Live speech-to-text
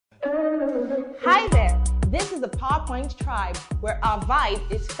Hi there! This is the PowerPoint Tribe, where our vibe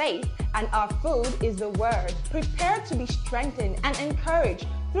is faith and our food is the Word. Prepare to be strengthened and encouraged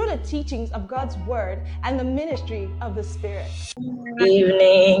through the teachings of God's Word and the ministry of the Spirit.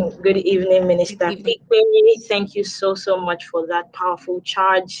 Good evening, Minister Pikwe. Thank you so much for that powerful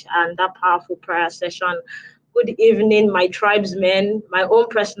charge and that powerful prayer session. Good evening, my tribesmen, my own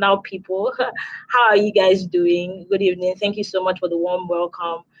personal people. How are you guys doing? Good evening. Thank you so much for the warm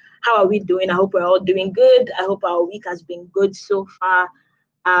welcome. How are we doing? I hope we're all doing good. I hope our week has been good so far.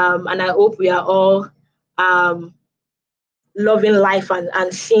 And I hope we are all loving life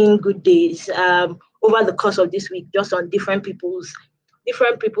and seeing good days over the course of this week, just on different people's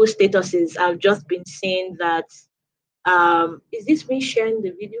statuses. I've just been saying that is this me sharing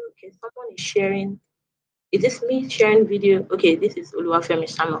the video? Okay, someone is sharing. Is this me sharing video? Okay, this is Oluwafemi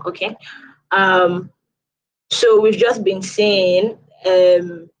Sama. Okay. So we've just been saying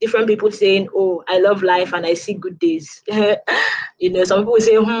different people saying, oh, I love life and I see good days. Some people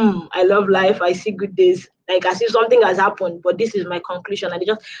say, I love life, I see good days. Like as if something has happened, but this is my conclusion. And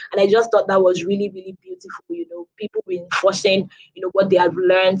I just thought that was really, really beautiful. People reinforcing, what they have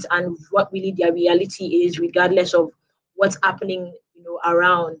learned and what really their reality is, regardless of what's happening,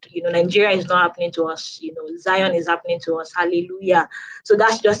 around. Nigeria is not happening to us. Zion is happening to us. Hallelujah. So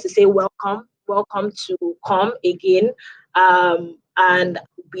that's just to say welcome to come again. And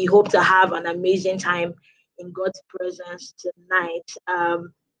we hope to have an amazing time in God's presence tonight.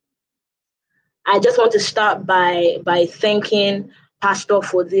 I just want to start by thanking Pastor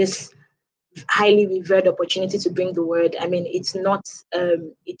for this highly revered opportunity to bring the word. I mean, it's not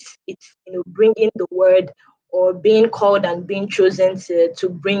it's bringing the word or being called and being chosen to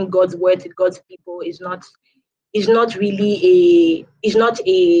bring God's word to God's people is not really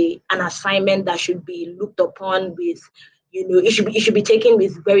an assignment that should be looked upon with it should be taken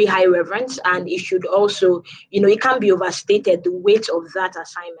with very high reverence, and it should also it can't be overstated, the weight of that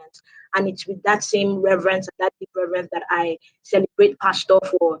assignment. And it's with that same reverence and that deep reverence that I celebrate Pastor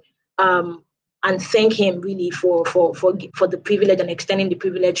for and thank him really for the privilege and extending the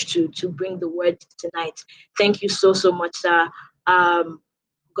privilege to bring the word tonight. Thank you so much, sir.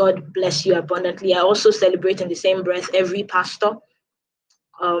 God bless you abundantly. I also celebrate in the same breath every pastor,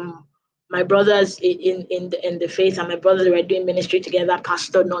 my brothers in the faith, and my brothers who are doing ministry together,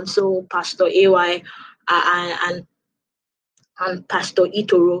 Pastor Nonso, Pastor AY, and Pastor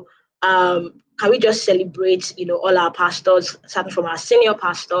Itoro. Can we just celebrate, all our pastors, starting from our senior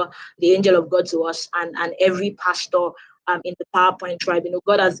pastor, the angel of God to us, and every pastor in the PowerPoint tribe.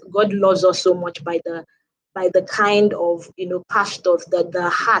 God loves us so much by the kind of pastors, the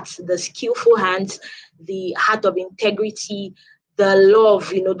hearts, the skillful hands, the heart of integrity, the love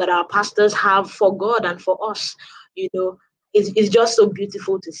that our pastors have for God and for us. It's just so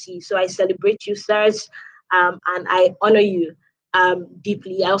beautiful to see. So I celebrate you, sirs, and I honor you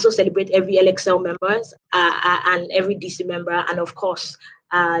deeply. I also celebrate every LXL members and every DC member, and of course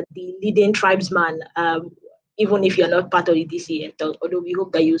the leading tribesman, even if you're not part of the DC, although we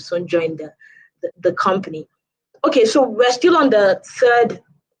hope that you soon join the company. Okay, so we're still on the third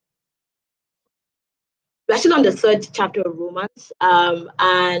chapter of Romans,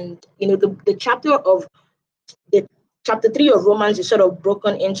 and the chapter 3 of Romans is sort of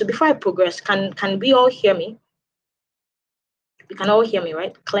broken into. Before I progress, can we all hear me? You can all hear me,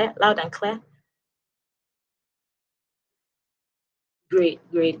 right? Clear, loud and clear. Great.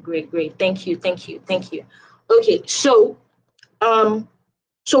 Thank you. Okay, so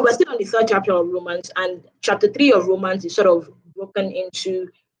we're still on the third chapter of Romans, and chapter 3 of Romans is sort of broken into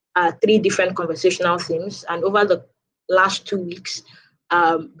 3 different conversational themes. And over the last 2 weeks,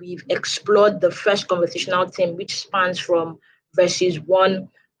 we've explored the first conversational theme, which spans from verses 1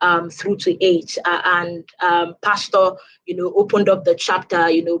 through to 8. And Pastor, opened up the chapter,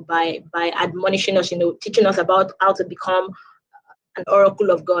 by admonishing us, teaching us about how to become an oracle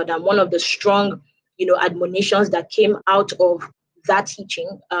of God. And one of the strong, admonitions that came out of that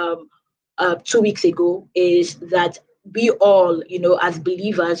teaching 2 weeks ago is that we all, as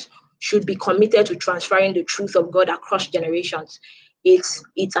believers, should be committed to transferring the truth of God across generations. It's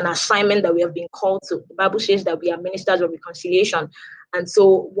an assignment that we have been called to. The Bible says that we are ministers of reconciliation. And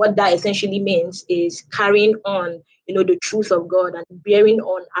so what that essentially means is carrying on, the truth of God and bearing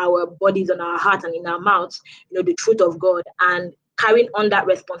on our bodies, on our heart and in our mouths, the truth of God, and carrying on that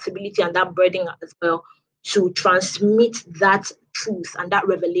responsibility and that burden as well to transmit that truth and that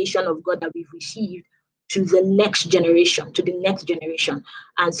revelation of God that we've received to the next generation.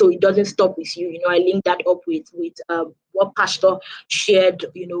 And so it doesn't stop with you. I link that up with what Pastor shared,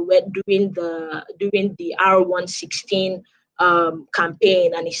 during the R116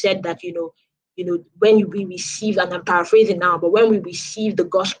 campaign, and he said that when we receive, and I'm paraphrasing now, but when we receive the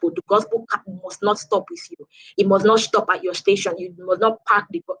gospel must not stop with you. It must not stop at your station. You must not park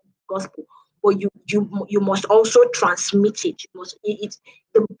the gospel, but you must also transmit it.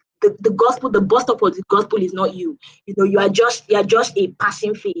 The gospel, the bus stop of the gospel is not you. You are just a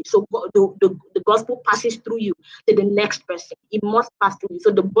passing phase. So the gospel passes through you to the next person. It must pass through you.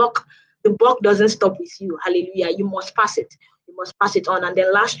 So the buck doesn't stop with you. Hallelujah. You must pass it. You must pass it on. And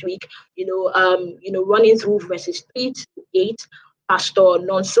then last week, running through verses 3-8, Pastor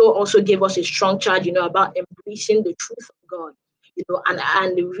Nonso also gave us a strong charge, about embracing the truth of God.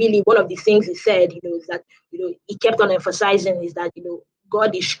 And really one of the things he said, is that, he kept on emphasizing is that,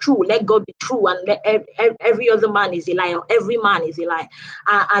 God is true. Let God be true, and let every other man is a liar. Every man is a lie.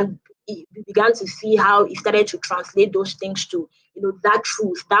 And we began to see how he started to translate those things to, that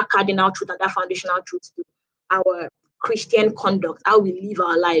truth, that cardinal truth, and that foundational truth to our Christian conduct, how we live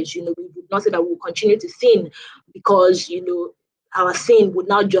our lives. We would not say that we'll continue to sin because, our sin would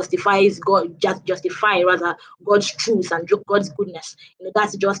now justify rather God's truth and God's goodness.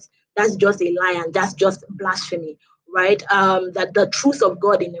 That's just a lie, and that's just blasphemy, right? That the truth of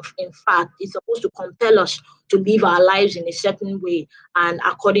God, in fact, is supposed to compel us to live our lives in a certain way and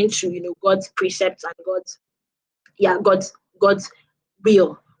according to God's precepts and God's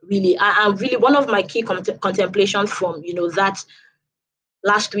will. Really, and really one of my key contemplations from that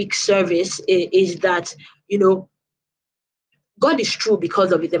last week's service is that God is true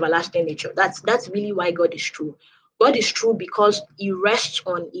because of his everlasting nature. That's really why God is true. God is true because he rests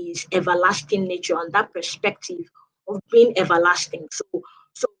on his everlasting nature and that perspective of being everlasting. So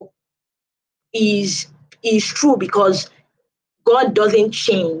is true because God doesn't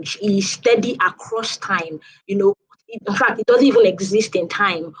change. He's steady across time. In fact, it doesn't even exist in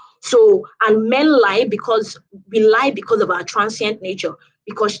time. So, and men lie because of our transient nature,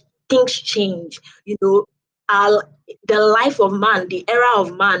 because things change. The life of man, the era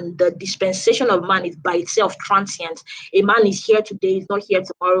of man, the dispensation of man is by itself transient. A man is here today, is not here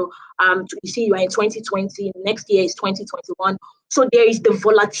tomorrow. You see, you are in 2020, next year is 2021. So there is the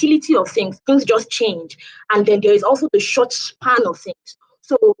volatility of things. Things just change. And then there is also the short span of things.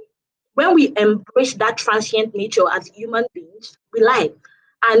 So when we embrace that transient nature as human beings, we lie.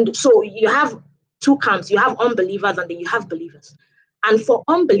 And so you have two camps. You have unbelievers and then you have believers. And for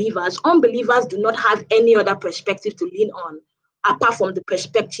unbelievers do not have any other perspective to lean on apart from the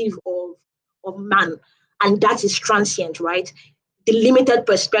perspective of man. And that is transient, right? The limited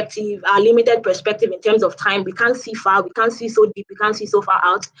perspective, our limited perspective in terms of time, we can't see far, we can't see so deep, we can't see so far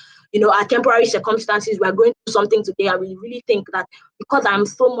out. Our temporary circumstances, we are going through something today, and we really think that because I'm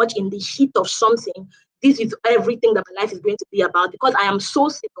so much in the heat of something, this is everything that my life is going to be about. Because I am so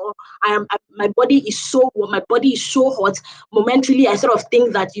sick, or my body is so hot. Momentarily, I sort of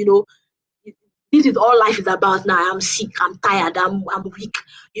think that this is all life is about now. I'm sick, I'm tired, I'm weak,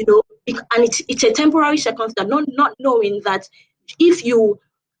 and it's a temporary circumstance. Not knowing that if you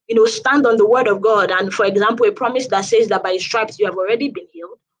stand on the word of God, and for example, a promise that says that by his stripes you have already been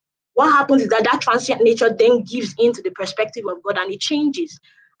healed. What happens is that transient nature then gives into the perspective of God, and it changes.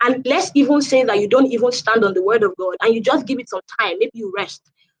 And let's even say that you don't even stand on the word of God and you just give it some time, maybe you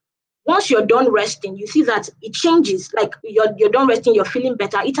rest. Once you're done resting, you see that it changes. Like you're done resting, you're feeling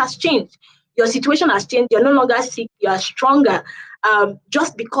better. It has changed. Your situation has changed. You're no longer sick. You are stronger.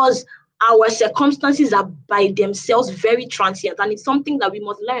 Just because our circumstances are by themselves very transient, and it's something that we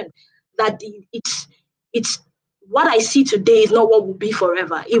must learn. That it's what I see today is not what will be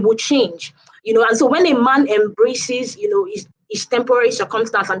forever. It will change, And so when a man embraces, his temporary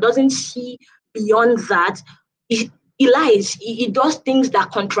circumstance and doesn't see beyond that, he lies. He does things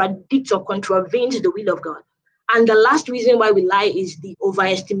that contradict or contravenes the will of God. And the last reason why we lie is the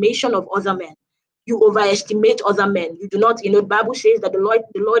overestimation of other men. You overestimate other men. You do not, the Bible says that the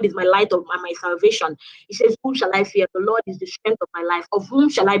Lord is my light of my salvation. It says, whom shall I fear? The Lord is the strength of my life. Of whom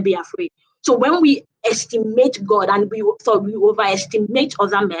shall I be afraid? So when we estimate God and we overestimate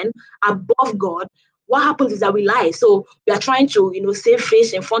other men above God, what happens is that we lie. So we are trying to, save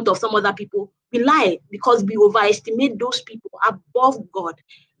face in front of some other people. We lie because we overestimate those people above God.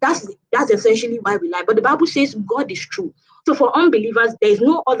 That's essentially why we lie. But the Bible says God is true. So for unbelievers, there is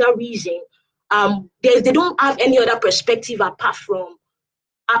no other reason. They don't have any other perspective apart from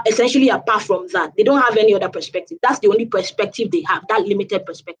that. They don't have any other perspective. That's the only perspective they have, that limited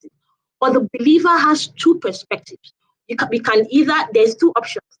perspective. But the believer has two perspectives. There's two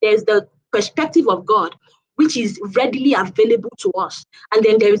options. There's the perspective of God, which is readily available to us. And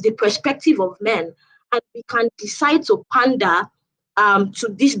then there is the perspective of men. And we can decide to pander to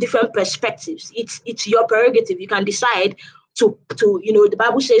these different perspectives. It's your prerogative. You can decide to the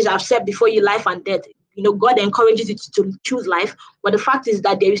Bible says, I've set before you life and death. God encourages you to choose life, but the fact is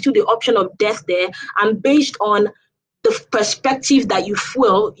that there is still the option of death there, and based on the perspective that you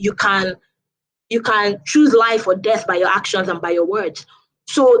feel, you can choose life or death by your actions and by your words.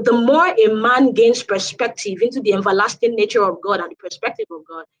 So the more a man gains perspective into the everlasting nature of God and the perspective of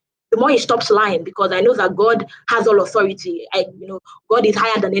God, the more he stops lying, because I know that God has all authority. God is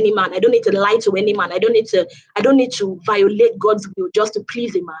higher than any man. I don't need to lie to any man. I don't need to violate God's will just to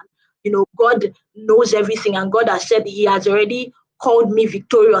please a man. God knows everything, and God has said he has already called me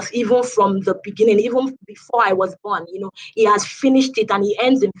victorious even from the beginning, even before I was born. He has finished it, and he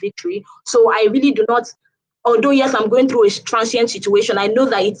ends in victory. So I really do not, although yes, I'm going through a transient situation, I know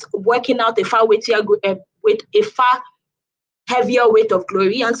that it's working out a far weightier with a far heavier weight of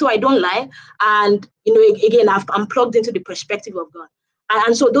glory. And so I don't lie. And, again, I'm plugged into the perspective of God.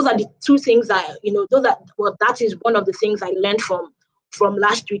 And so those are the two things that is one of the things I learned from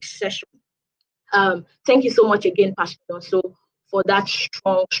last week's session. Thank you so much again, Pastor Donso, for that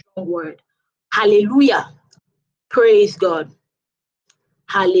strong word. Hallelujah. Praise God.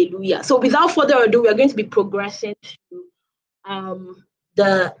 Hallelujah. So without further ado, we are going to be progressing to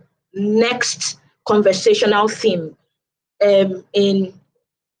the next conversational theme in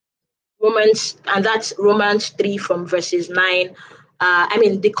Romans, and that's Romans 3 from verses 9.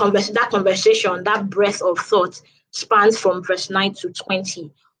 That conversation, that breadth of thought spans from verse 9 to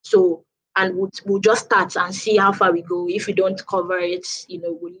 20. So, and we'll just start and see how far we go. If we don't cover it,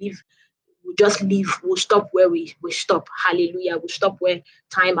 we'll leave. We'll just leave. We'll stop where we stop. Hallelujah. We'll stop where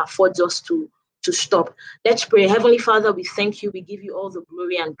time affords us to stop. Let's pray. Heavenly Father, we thank you. We give you all the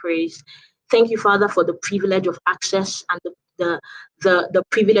glory and praise. Thank you, Father, for the privilege of access and the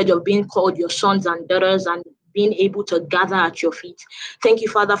privilege of being called your sons and daughters and being able to gather at your feet. Thank you,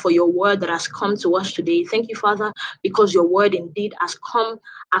 Father, for your word that has come to us today. Thank you, Father, because your word indeed has come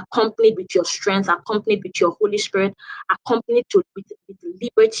accompanied with your strength, accompanied with your Holy Spirit, accompanied with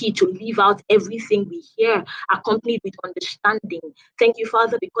liberty to live out everything we hear, accompanied with understanding. Thank you,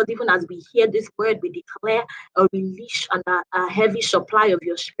 Father, because even as we hear this word, we declare a release and a heavy supply of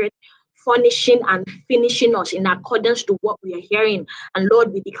your Spirit, furnishing and finishing us in accordance to what we are hearing. And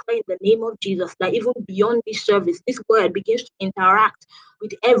Lord, we declare in the name of Jesus that even beyond this service, this word begins to interact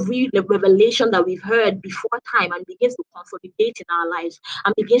with every revelation that we've heard before time and begins to consolidate in our lives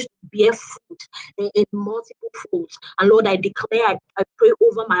and begins to bear fruit in multiple folds. And Lord, I declare, I pray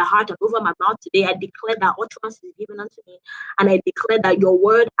over my heart and over my mouth today. I declare that utterance is given unto me, and I declare that your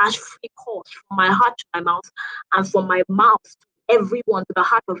word has free course from my heart to my mouth and from my mouth to everyone, to the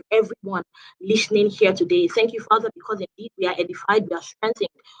heart of everyone listening here today. Thank you, Father, because indeed we are edified, we are strengthened,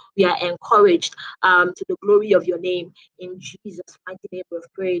 we are encouraged to the glory of your name. In Jesus' mighty name we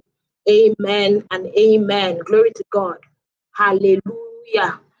have prayed. Amen and amen. Glory to God.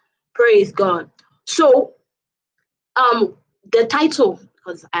 Hallelujah. Praise God. So the title,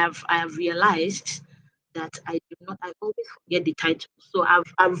 because I have realized that I always forget the title. So I've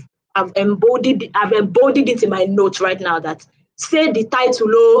embodied it in my notes right now that say the title.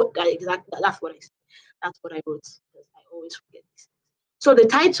 That's what I said. That's what I wrote, because I always forget this. So the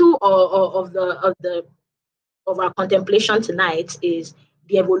title of our contemplation tonight is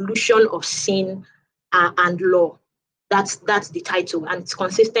The Evolution of Sin and Law. That's the title, and it's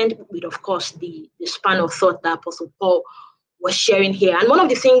consistent with, of course, the span of thought that Apostle Paul was sharing here. And one of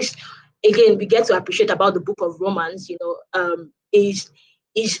the things, again, we get to appreciate about the book of Romans, is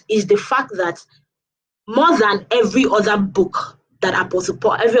the fact that more than every other book that Apostle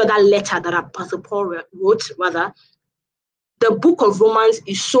Paul, every other letter that Apostle Paul wrote, rather, the book of Romans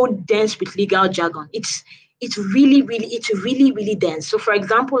is so dense with legal jargon. It's really dense. So, for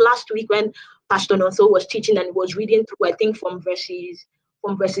example, last week when Pastor Nonso was teaching and was reading through, I think from verses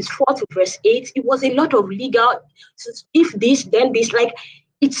 4 to verse 8, it was a lot of legal. If this, then this, like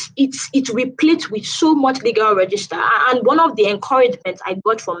it's replete with so much legal register. And one of the encouragements I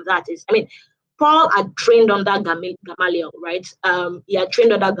got from that is, Paul had trained under Gamaliel, right? He had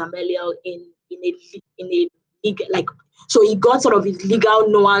trained under Gamaliel in a legal, like, so he got sort of his legal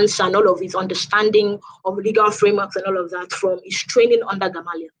nuance and all of his understanding of legal frameworks and all of that from his training under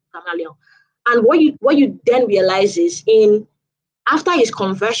Gamaliel. And what you then realize is, after his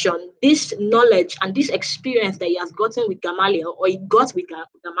conversion, this knowledge and this experience that he has gotten with Gamaliel, or he got with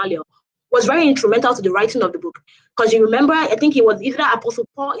Gamaliel, was very instrumental to the writing of the book. Because you remember, I think it was either Apostle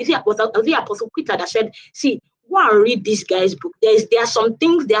Paul, was it Apostle Peter that said, see, go and read this guy's book. There are some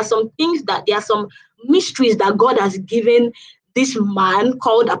mysteries that God has given this man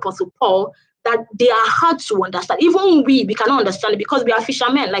called Apostle Paul that they are hard to understand. Even we cannot understand it because we are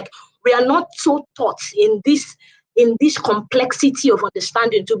fishermen. Like, we are not so taught in this in this complexity of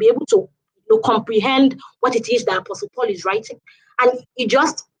understanding to be able to comprehend what it is that Apostle Paul is writing. And he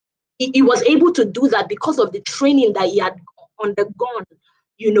was able to do that because of the training that he had undergone,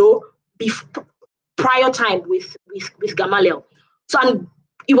 prior time with Gamaliel. So, and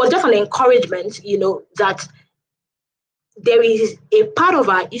it was just an encouragement, that there is a part of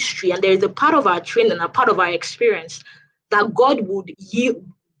our history and there is a part of our training and a part of our experience that God would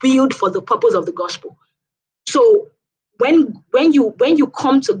build for the purpose of the gospel. So when you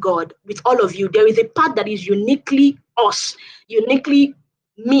come to God with all of you, there is a part that is uniquely us, uniquely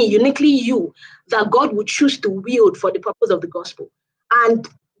me, uniquely you, that God would choose to wield for the purpose of the gospel. And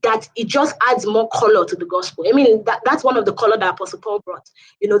that it just adds more color to the gospel. I mean, that's one of the color that Apostle Paul brought,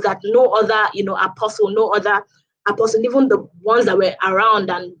 that no other, apostle, no other apostle, even the ones that were around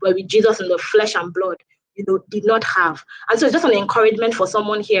and were with Jesus in the flesh and blood, did not have. And so it's just an encouragement for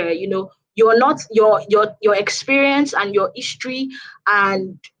someone here, you're not your experience and your history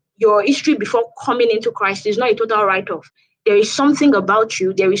before coming into Christ is not a total write-off. There is something about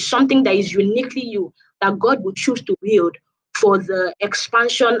you, there is something that is uniquely you that God would choose to wield for the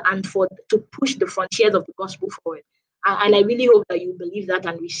expansion and to push the frontiers of the gospel forward. And I really hope that you believe that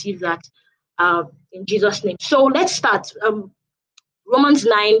and receive that in Jesus' name. So let's start. Romans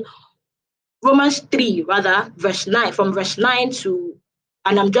 3, verse 9, from verse 9 to,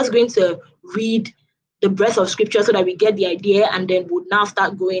 and I'm just going to read the breadth of scripture so that we get the idea, and then we'll now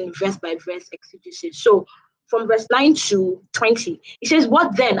start going verse by verse exegesis. So from verse 9 to 20, it says,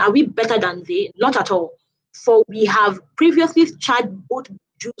 "What then? Are we better than they? Not at all. For we have previously charged both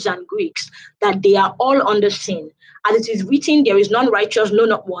Jews and Greeks that they are all under sin. As it is written, there is none righteous, no,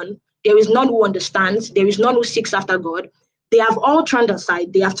 not one. There is none who understands. There is none who seeks after God. They have all turned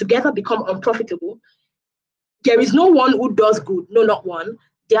aside. They have together become unprofitable. There is no one who does good, no, not one.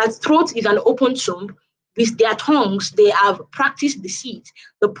 Their throat is an open tomb. With their tongues, they have practiced deceit.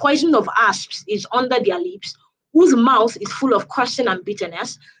 The poison of asps is under their lips, whose mouth is full of cursing and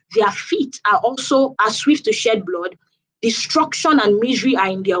bitterness. Their feet are swift to shed blood. Destruction and misery are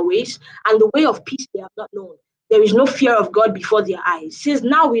in their ways, and the way of peace they have not known. There is no fear of God before their eyes." It says,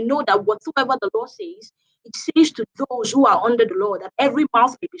 "Now we know that whatsoever the law says, it says to those who are under the law, that every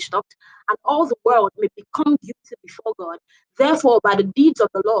mouth may be stopped, and all the world may become guilty before God. Therefore, by the deeds of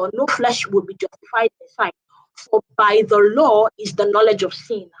the law, no flesh will be justified in sight. For by the law is the knowledge of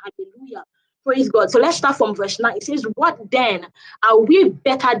sin." Hallelujah. Praise God. So let's start from verse 9. It says, "What then? Are we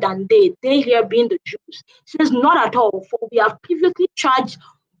better than they?" They here being the Jews. It says, "Not at all, for we have previously charged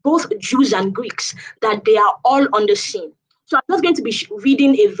both Jews and Greeks that they are all under sin." So I'm just going to be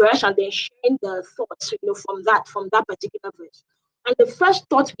reading a verse and then sharing the thoughts, from that particular verse. And the first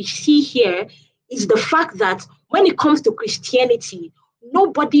thought we see here is the fact that when it comes to Christianity,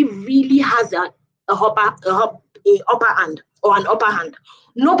 nobody really has an upper hand or an upper hand.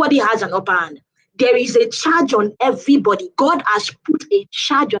 Nobody has an upper hand. There is a charge on everybody. God has put a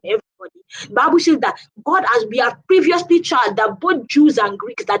charge on everybody. The Bible says that we have previously charged that both Jews and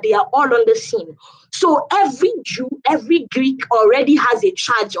Greeks, that they are all under sin. So every Jew, every Greek already has a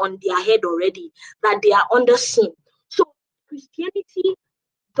charge on their head already, that they are under sin. So Christianity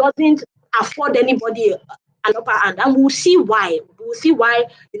doesn't afford anybody an upper hand, and we'll see why. We'll see why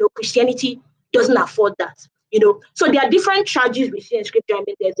Christianity doesn't afford that. So there are different charges we see in scripture. I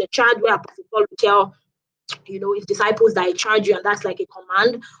mean, there's a charge where Apostle Paul will tell his disciples that I charge you, and that's like a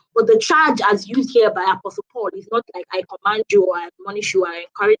command. But the charge as used here by Apostle Paul is not like I command you or I admonish you or I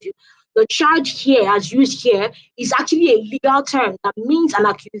encourage you. The charge here, as used here, is actually a legal term that means an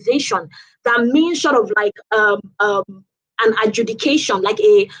accusation, that means sort of like an adjudication, like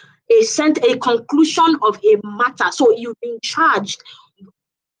a conclusion of a matter. So you've been charged.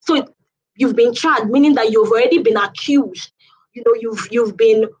 So you've been charged, meaning that you've already been accused. You've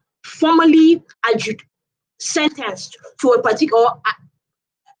been formally sentenced to a particular.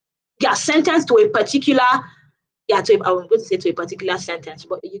 Sentenced to a particular. I was going to say to a particular sentence,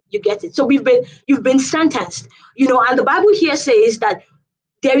 but you get it. So you've been sentenced. And the Bible here says that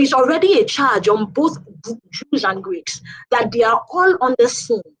there is already a charge on both Jews and Greeks, that they are all under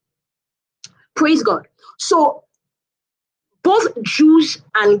sin. Praise God. So both Jews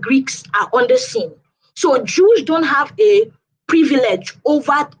and Greeks are under sin. So Jews don't have a privilege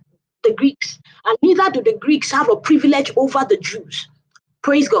over the Greeks, and neither do the Greeks have a privilege over the Jews.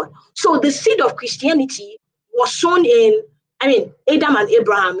 Praise God. So the seed of Christianity was sown in, Adam and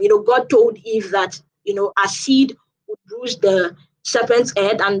Abraham. God told Eve that, a seed would bruise the serpent's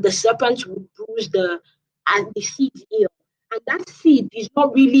head, and the serpent would bruise the seed's heel. And that seed is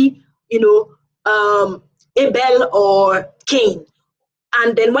not really, Abel or Cain.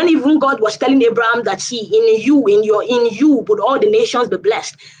 And then when even God was telling Abraham that, see, in you would all the nations be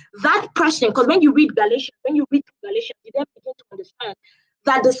blessed. That person, because when you read Galatians, you then begin to understand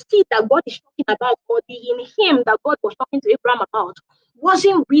that the seed that God is talking about, or the in him that God was talking to Abraham about,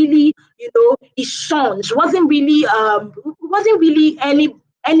 wasn't really, his sons, wasn't really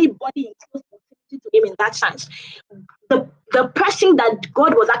anybody in close proximity to him in that sense. The person that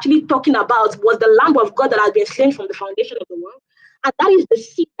God was actually talking about was the Lamb of God that had been slain from the foundation of the world. And that is the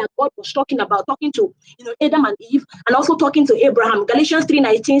seed that God was talking about, talking to Adam and Eve, and also talking to Abraham. Galatians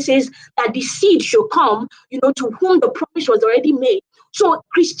 3:19 says that the seed shall come, to whom the promise was already made. So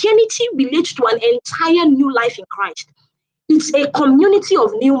Christianity relates to an entire new life in Christ. It's a community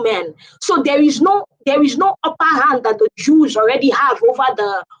of new men. So there is no upper hand that the Jews already have over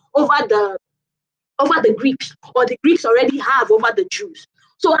the Greeks, or the Greeks already have over the Jews.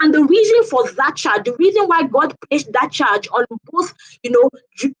 So, and the reason for that charge, the reason why God placed that charge on both,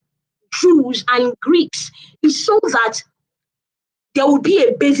 Jews and Greeks, is so that there will be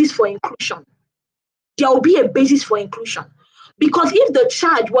a basis for inclusion. There will be a basis for inclusion. Because if the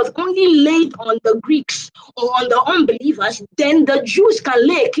charge was only laid on the Greeks or on the unbelievers, then the Jews can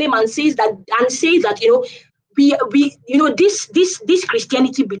lay a claim and say that this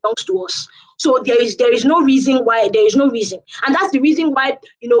Christianity belongs to us. So there is no reason, and that's the reason why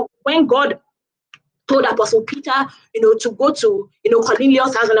when God told Apostle Peter, to go to,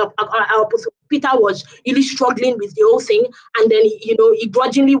 Cornelius' house, and Apostle Peter was really struggling with the whole thing, and then he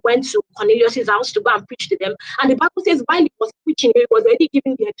grudgingly went to Cornelius' house to go and preach to them. And the Bible says while he was preaching, he was already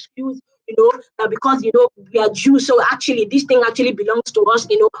giving the excuse, that because we are Jews, so actually this thing actually belongs to us,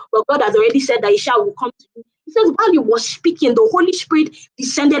 but God has already said that Isha will come to you. He says while he was speaking, the Holy Spirit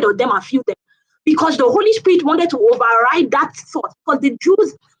descended on them and filled them, because the Holy Spirit wanted to override that thought, because the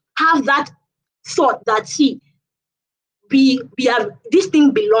Jews have that thought that, see, we have, this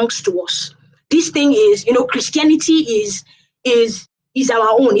thing belongs to us. This thing is, Christianity is our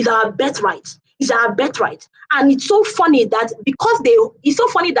own, is our birthright. And it's so funny that they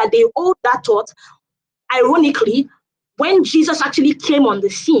hold that thought. Ironically, when Jesus actually came on the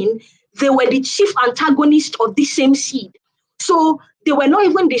scene, they were the chief antagonists of this same seed. So they were not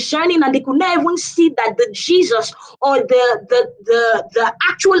even discerning, and they could not even see that the Jesus, or the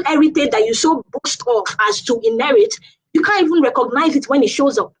actual heritage that you so boast of as to inherit, you can't even recognize it when it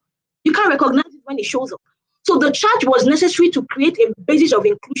shows up. So the charge was necessary to create a basis of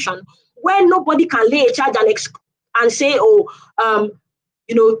inclusion where nobody can lay a charge and say,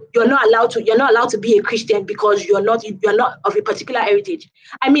 you're not allowed to be a Christian because you're not of a particular heritage.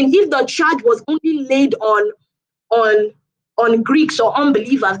 I mean, if the charge was only laid on Greeks or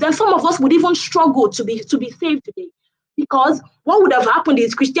unbelievers, then some of us would even struggle to be saved today. Because what would have happened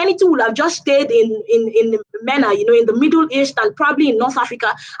is Christianity would have just stayed in MENA, in the Middle East, and probably in North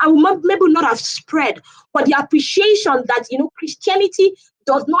Africa, and would maybe not have spread. But the appreciation that Christianity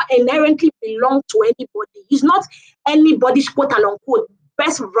does not inherently belong to anybody. It's not anybody's quote and unquote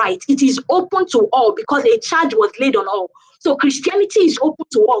best right. It is open to all because a charge was laid on all. So Christianity is open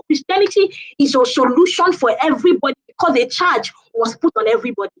to all. Christianity is a solution for everybody because a charge was put on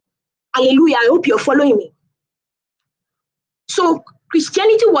everybody. Hallelujah. I hope you're following me. So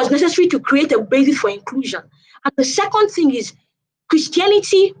Christianity was necessary to create a basis for inclusion. And the second thing is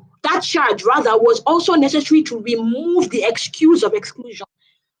Christianity, that charge rather, was also necessary to remove the excuse of exclusion.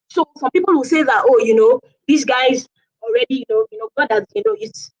 So some people will say that, these guys already, God has,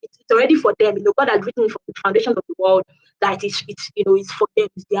 it's already for them. God has written from the foundation of the world that it's for them,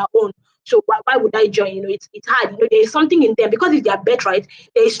 it's their own. So why would I join? It's hard. There is something in them, because it's their birthright.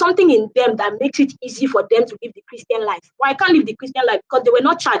 There is something in them that makes it easy for them to live the Christian life. Well, I can't live the Christian life because they were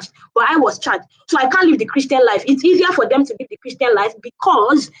not charged, but I was charged. So I can't live the Christian life. It's easier for them to live the Christian life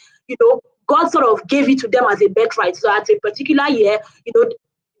because, God sort of gave it to them as a birthright. So at a particular year,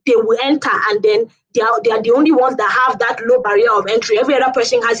 they will enter, and then they are the only ones that have that low barrier of entry. Every other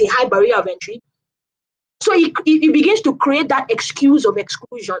person has a high barrier of entry. So it begins to create that excuse of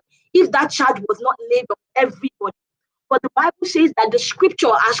exclusion if that charge was not laid on everybody. But the Bible says that the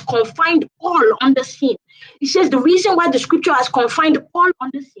scripture has confined all under sin. It says the reason why the scripture has confined all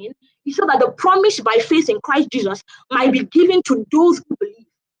under sin is so that the promise by faith in Christ Jesus might be given to those who believe.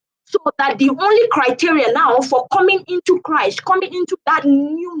 So that the only criteria now for coming into Christ, coming into that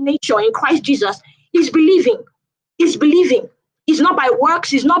new nature in Christ Jesus, is believing. Is believing. It's not by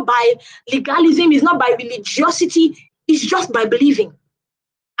works, it's not by legalism, it's not by religiosity, it's just by believing.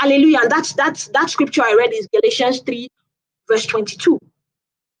 Hallelujah. And that scripture I read is Galatians 3, verse 22.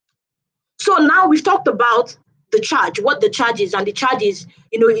 So now we've talked about the charge, what the charge is, and the charge is,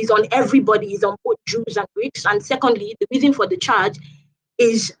 is on everybody, is on both Jews and Greeks. And secondly, the reason for the charge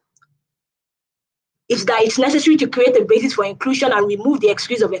is that it's necessary to create a basis for inclusion and remove the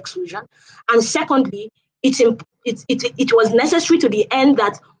excuse of exclusion. And secondly, it was necessary to the end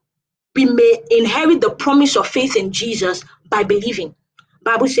that we may inherit the promise of faith in Jesus by believing.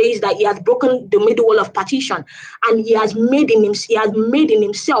 Bible says that he has broken the middle wall of partition, and he has made in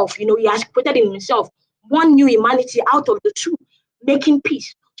himself, he has created in himself one new humanity out of the two, making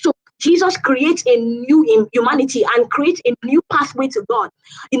peace. So Jesus creates a new humanity and creates a new pathway to God.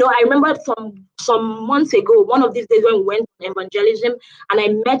 I remember some months ago, one of these days when we went on evangelism, and I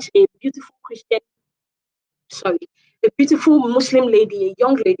met a beautiful Muslim lady, a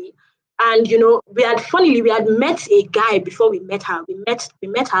young lady. And we had met a guy before we met her. We met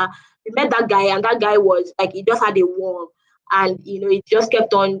that guy, and that guy was like, he just had a wall, and he just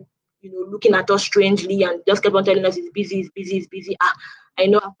kept on looking at us strangely, and just kept on telling us he's busy. I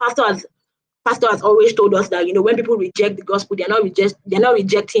know pastor has always told us that when people reject the gospel, they're not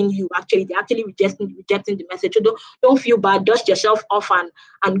rejecting you. Actually, they're actually rejecting the message. So don't feel bad. Dust yourself off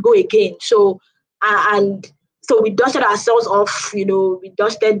and go again. So So we dusted ourselves off, we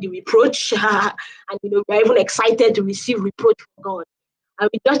dusted the reproach, and we're even excited to receive reproach from God. And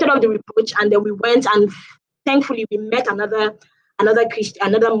we dusted off the reproach, and then we went, and thankfully we met another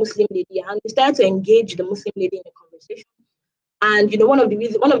Muslim lady, and we started to engage the Muslim lady in a conversation. And one of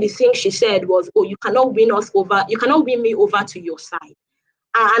the things she said was, "Oh, you cannot win me over to your side."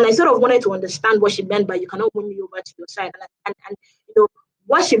 And I sort of wanted to understand what she meant by "you cannot win me over to your side." And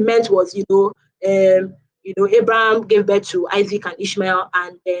what she meant was, Abraham gave birth to Isaac and Ishmael,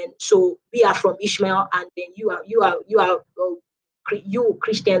 and then so we are from Ishmael, and then you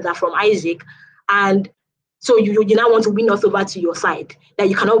Christians are from Isaac, and so you now want to win us over to your side, that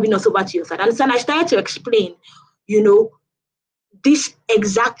you cannot win us over to your side. And so I started to explain, this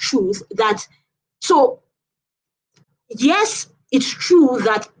exact truth that, so yes, it's true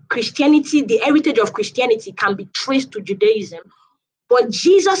that Christianity, the heritage of Christianity, can be traced to Judaism. But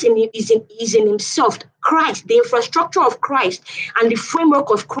Jesus is in himself, Christ, the infrastructure of Christ and the framework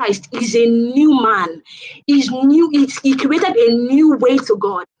of Christ is a new man. He created a new way to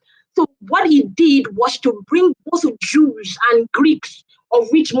God. So what he did was to bring both Jews and Greeks, of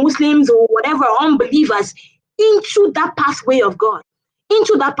which Muslims or whatever unbelievers, into that pathway of God. And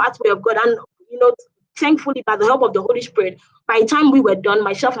thankfully, by the help of the Holy Spirit, by the time we were done,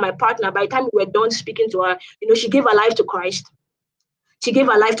 myself and my partner, by the time we were done speaking to her, she gave her life to Christ. She gave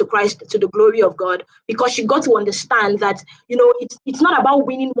her life to Christ, to the glory of God, because she got to understand that, it's not about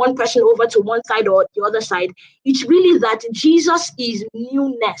winning one person over to one side or the other side. It's really that Jesus is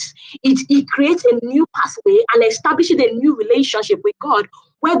newness. He creates a new pathway and establishes a new relationship with God,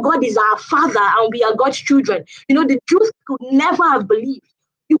 where God is our Father and we are God's children. The Jews could never have believed.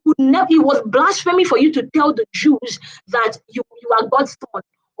 It was blasphemy for you to tell the Jews that you are God's son,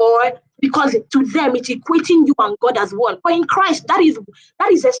 or because to them it's equating you and God as one. But in Christ, that is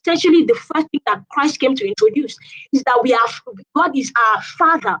essentially the first thing that Christ came to introduce, is that God is our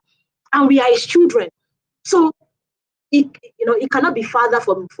Father and we are his children. So it cannot be farther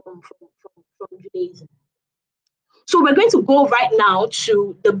from Judaism. So we're going to go right now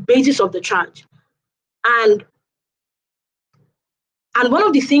to the basis of the charge. And one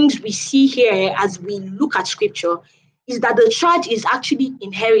of the things we see here as we look at scripture is that the charge is actually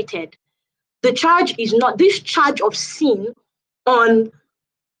inherited. The charge is not, this charge of sin on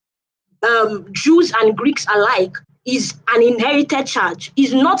Jews and Greeks alike is an inherited charge.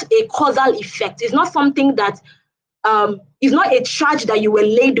 It's not a causal effect. It's not something that, it's not a charge that you were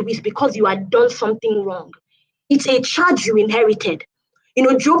laid with because you had done something wrong. It's a charge you inherited.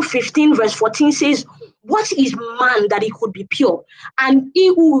 Job 15 verse 14 says, "What is man that he could be pure? And he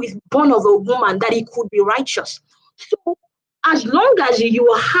who is born of a woman that he could be righteous?" So as long as you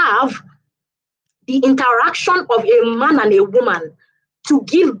have the interaction of a man and a woman to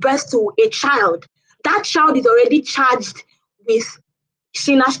give birth to a child, that child is already charged with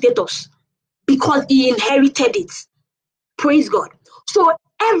sinner status because he inherited it. Praise God. So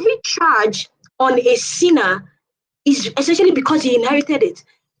every charge on a sinner is essentially because he inherited it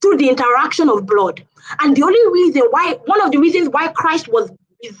through the interaction of blood. And one of the reasons why Christ was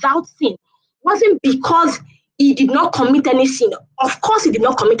without sin wasn't because he did not commit any sin. Of course, he did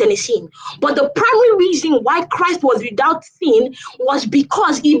not commit any sin. But the primary reason why Christ was without sin was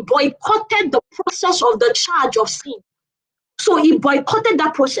because he boycotted the process of the charge of sin. So he boycotted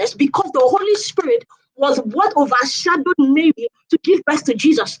that process because the Holy Spirit was what overshadowed Mary to give birth to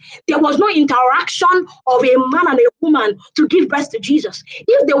Jesus. There was no interaction of a man and a woman to give birth to Jesus.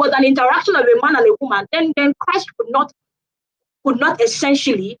 If there was an interaction of a man and a woman, then Christ could not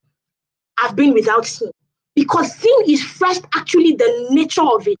essentially have been without sin. because sin is first actually the nature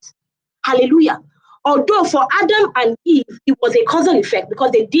of it. Hallelujah. Although for Adam and Eve, it was a causal effect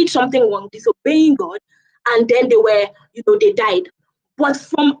because they did something wrong, disobeying God, and then they died. But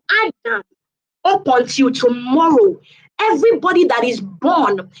from Adam up until tomorrow, everybody that is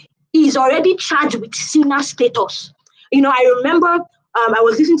born is already charged with sinner status. I remember I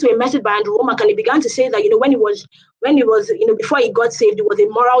was listening to a message by Andrew Womack, and he began to say that, when he was, before he got saved, he was a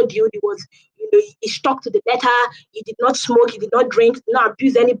moral dude. He stuck to the letter. He did not smoke. He did not drink. Did not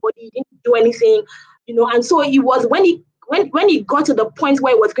abuse anybody. He didn't do anything, and so he was, when he got to the point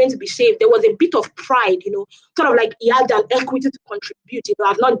where he was going to be saved, there was a bit of pride, sort of like he had an equity to contribute.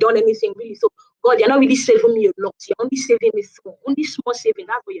 I've not done anything really. So God, you're not really saving me a lot. You're only saving me only small saving.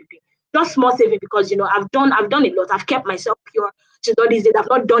 That's what you're doing. Just small saving because I've done a lot. I've kept myself pure since all these days. I've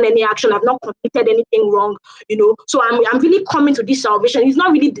not done any action. I've not committed anything wrong. So I'm really coming to this salvation. It's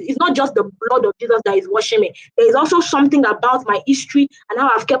not just the blood of Jesus that is washing me. There is also something about my history and how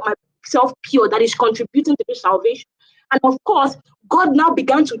I've kept myself pure that is contributing to this salvation. And of course, God now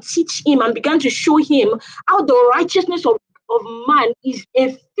began to teach him and began to show him how the righteousness of man is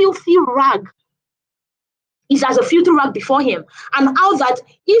a filthy rag. Is as a filthy rag before him, and how that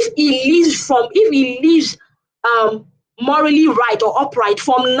if he lives morally right or upright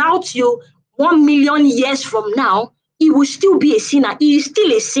from now till 1,000,000 years from now, he will still be a sinner. He is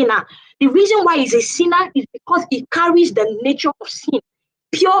still a sinner. The reason why he's a sinner is because he carries the nature of sin,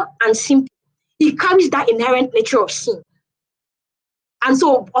 pure and simple. He carries that inherent nature of sin. And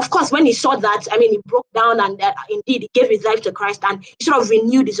so, of course, when he saw that, he broke down and indeed he gave his life to Christ and he sort of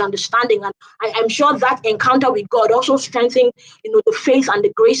renewed his understanding. And I'm sure that encounter with God also strengthened, the faith and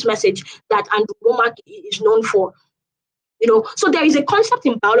the grace message that Andrew Womack is known for. So there is a concept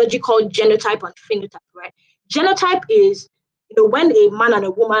in biology called genotype and phenotype, right? Genotype is, when a man and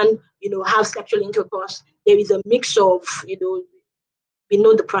a woman, have sexual intercourse, there is a mix of, we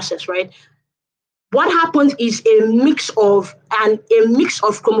know the process, right? What happens is a mix of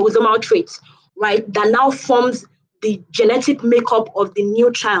chromosomal traits, right, that now forms the genetic makeup of the new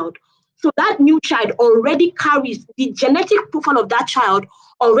child. So that new child already carries the genetic profile of that child,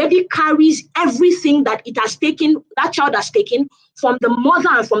 already carries everything that that child has taken from the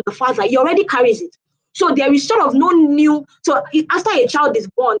mother and from the father. He already carries it. So there is sort of no new, so after a child is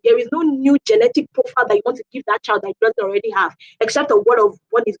born, there is no new genetic profile that you want to give that child that you doesn't already have, except of what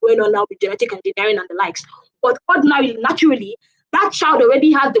is going on now with genetic engineering and the likes. But naturally, that child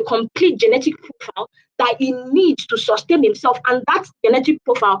already has the complete genetic profile that he needs to sustain himself. And that genetic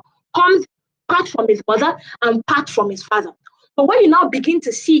profile comes part from his mother and part from his father. But what you now begin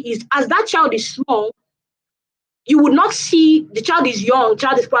to see is as that child is small, you would not see the child is young,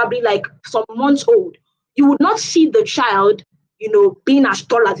 child is probably like some months old. You would not see the child, being as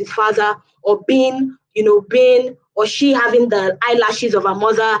tall as his father, or being, or she having the eyelashes of her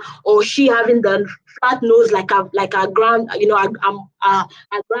mother, or she having the flat nose like a grandmother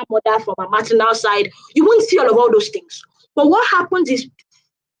from a maternal side. You won't see all those things. But what happens is,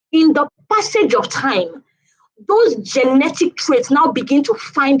 in the passage of time, those genetic traits now begin to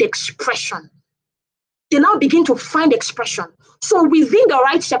find expression. They now begin to find expression. So within the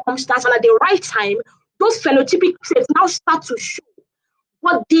right circumstance and at the right time, those phenotypic traits now start to show.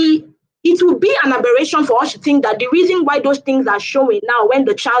 But it will be an aberration for us to think that the reason why those things are showing now when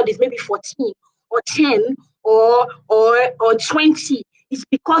the child is maybe 14 or 10 or 20 is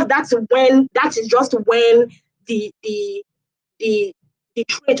because that is just when the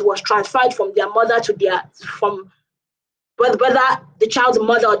trait was transferred from their mother to whether the child's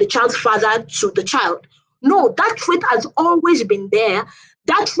mother or the child's father to the child. No, that trait has always been there.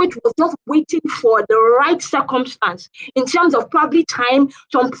 That trait was just waiting for the right circumstance in terms of probably time.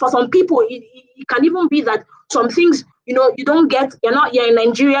 For some people, it can even be that some things, you don't get, you're in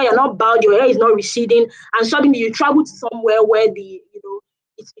Nigeria, you're not bowed, your hair is not receding, and suddenly you travel to somewhere where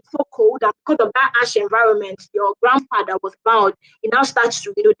it's so cold, and because of that harsh environment, your grandfather was bowed, it now starts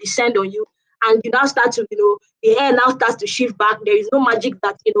to, descend on you. And you now start to, the hair now starts to shift back. There is no magic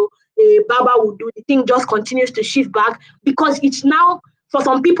that, a barber would do. The thing just continues to shift back because it's now, for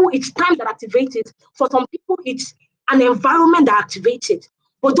some people, it's time that activates it. For some people, it's an environment that activates it.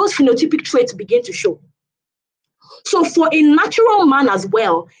 But those phenotypic traits begin to show. So for a natural man as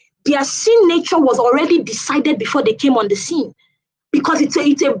well, their sin nature was already decided before they came on the scene because it's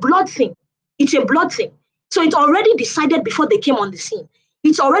a blood thing. It's a blood thing. So it's already decided before they came on the scene.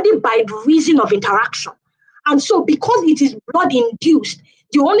 It's already by reason of interaction. And so because it is blood induced,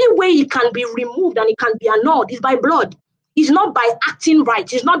 the only way it can be removed and it can be annulled is by blood. It's not by acting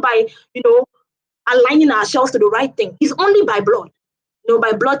right. It's not by, aligning ourselves to the right thing. It's only by blood,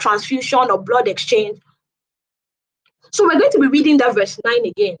 by blood transfusion or blood exchange. So we're going to be reading that verse 9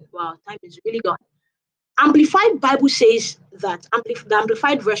 again. Wow, time is really gone. Amplified Bible says that, the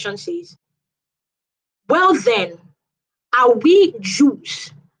Amplified version says, well then, are we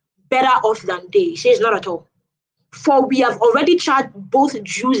Jews better off than they? He says, not at all. For we have already charged both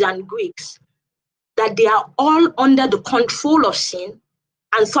Jews and Greeks that they are all under the control of sin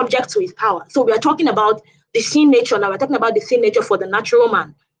and subject to his power. So we are talking about the sin nature now. We're talking about the sin nature for the natural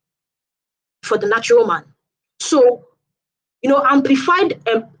man. For the natural man. So, Amplified,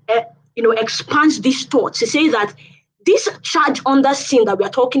 expands these thoughts. It says that this charge under sin that we are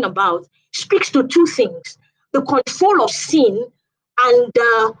talking about speaks to two things: the control of sin and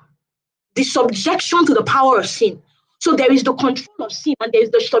the subjection to the power of sin. So there is the control of sin and there is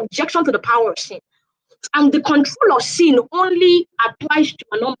the subjection to the power of sin. And the control of sin only applies to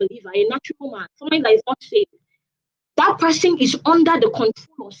an unbeliever, a natural man, someone that is not saved. That person is under the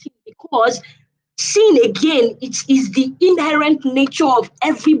control of sin because sin, again, it is the inherent nature of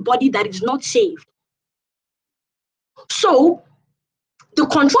everybody that is not saved. So the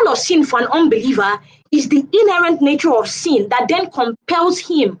control of sin for an unbeliever is the inherent nature of sin that then compels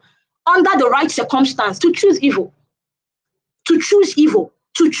him, under the right circumstance, to choose evil, to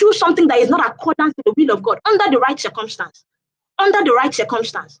choose something that is not accordant to the will of God, under the right circumstance.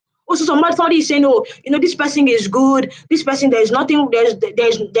 Also, somebody is saying, oh, this person is good. This person, there's nothing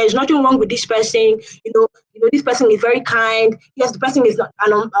wrong with this person. This person is very kind. Yes, the person is not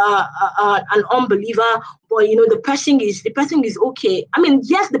an unbeliever, but the person is okay. I mean,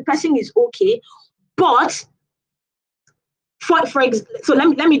 yes, the person is okay, but so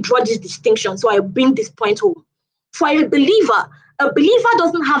let me draw this distinction so I bring this point home. For a believer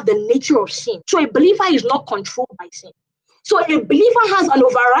doesn't have the nature of sin. So a believer is not controlled by sin. So a believer has an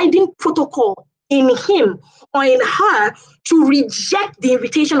overriding protocol in him or in her to reject the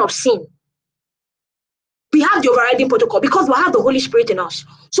invitation of sin. We have the overriding protocol because we have the Holy Spirit in us.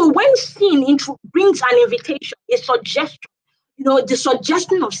 So when sin brings an invitation, a suggestion, the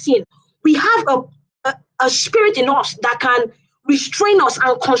suggestion of sin, we have a spirit in us that can restrain us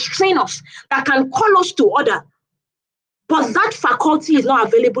and constrain us, that can call us to order. But that faculty is not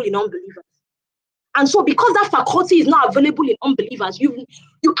available in unbelievers. And so because that faculty is not available in unbelievers, you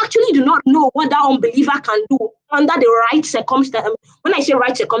actually do not know what that unbeliever can do under the right circumstance. When I say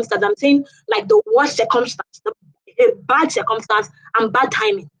right circumstance, I'm saying like the worst circumstance, a bad circumstance and bad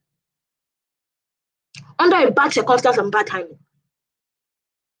timing. Under a bad circumstance and bad timing,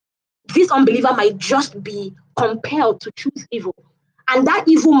 this unbeliever might just be compelled to choose evil. And that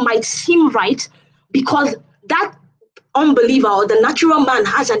evil might seem right because that unbeliever or the natural man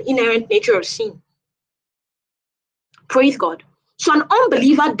has an inherent nature of sin. Praise God. So an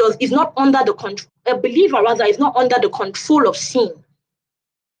unbeliever is not under the control. A believer rather is not under the control of sin.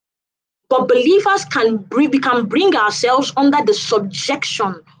 But believers we can bring ourselves under the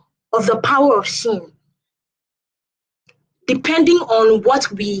subjection of the power of sin, depending on what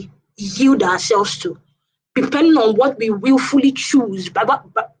we yield ourselves to, depending on what we willfully choose by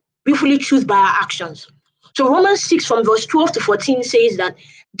our actions. So Romans 6 from verse 12 to 14 says that,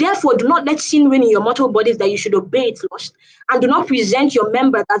 therefore do not let sin reign in your mortal bodies that you should obey its lust, and do not present your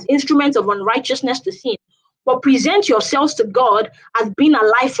members as instruments of unrighteousness to sin, but present yourselves to God as being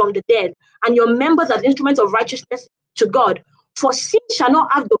alive from the dead, and your members as instruments of righteousness to God. For sin shall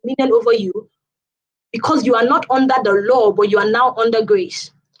not have dominion over you, because you are not under the law, but you are now under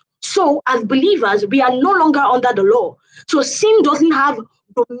grace. So as believers, we are no longer under the law. So sin doesn't have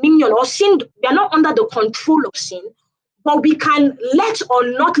dominion, or we are not under the control of sin, but we can let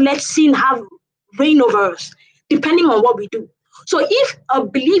or not let sin have reign over us, depending on what we do. So if a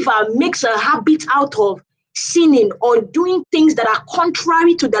believer makes a habit out of sinning or doing things that are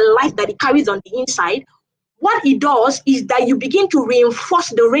contrary to the life that he carries on the inside, what he does is that you begin to reinforce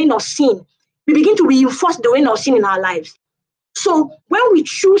the reign of sin. We begin to reinforce the reign of sin in our lives. So when we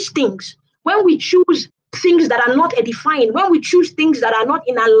choose things that are not edifying, when we choose things that are not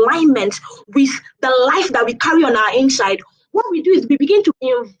in alignment with the life that we carry on our inside, what we do is we begin to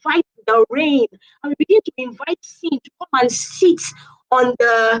invite the rain, and we begin to invite sin to come and sit on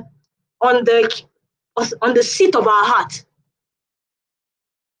the seat of our heart.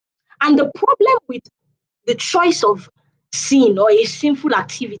 And the problem with the choice of sin or a sinful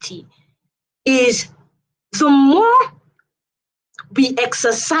activity is the more we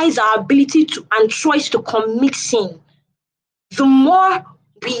exercise our ability and choice to commit sin, the more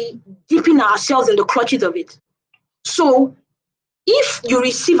we deepen ourselves in the clutches of it. So if you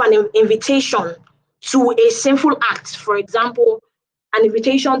receive an invitation to a sinful act, for example, an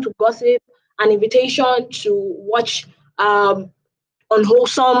invitation to gossip, an invitation to watch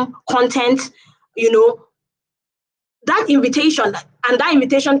unwholesome content, that invitation, and that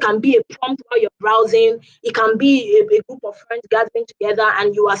invitation can be a prompt while you're browsing. It can be a group of friends gathering together,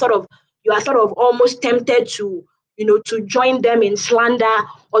 and you are sort of almost tempted to, to join them in slander,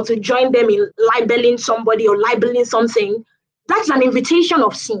 or to join them in libeling somebody or libeling something. That's an invitation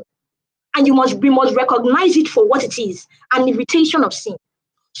of sin, and we must recognize it for what it is, an invitation of sin.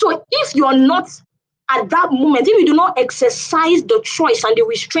 So if you're not at that moment, if you do not exercise the choice and the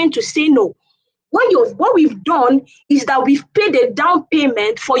restraint to say no, what we've done is that we've paid a down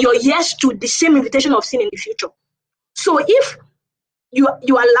payment for your yes to the same invitation of sin in the future. So if you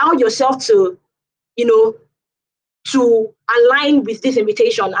allow yourself to, to align with this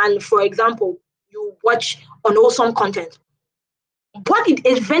invitation, and for example, you watch unwholesome content, what it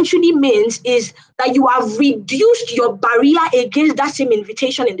eventually means is that you have reduced your barrier against that same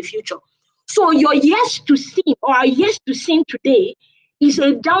invitation in the future. So your yes to sin, or our yes to sin today, is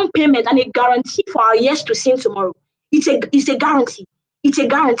a down payment and a guarantee for our yes to sin tomorrow. It's a guarantee. It's a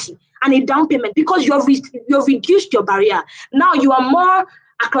guarantee and a down payment, because you've reduced your barrier. Now you are more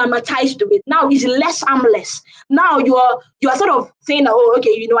acclimatized to it. Now it's less harmless. Now you are sort of saying, oh,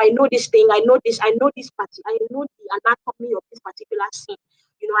 okay, I know this thing, I know this party, I know the anatomy of this particular scene.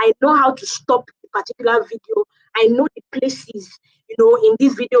 I know how to stop the particular video. I know the places, in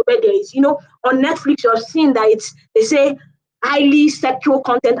this video where there is, on Netflix, you've seen that they say highly sexual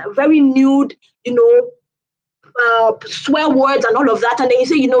content, very nude, swear words and all of that. And then you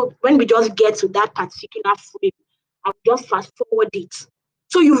say, when we just get to that particular frame, I'll just fast forward it.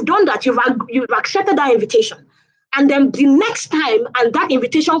 So you've done that, you've accepted that invitation. And then the next time, and that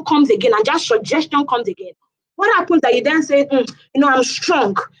invitation comes again, and that suggestion comes again, what happens that you then say, I'm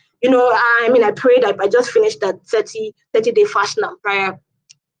strong. I prayed, I just finished that 30-day fast now prior.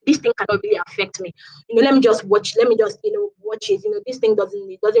 This thing cannot really affect me. Let me just watch it. This thing doesn't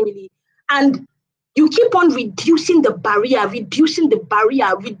really. And you keep on reducing the barrier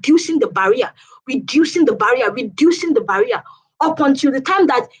up until the time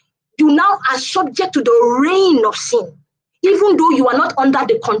that you now are subject to the reign of sin, even though you are not under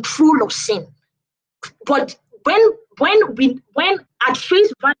the control of sin. But when at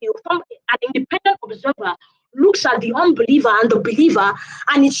face value, from an independent observer looks at the unbeliever and the believer,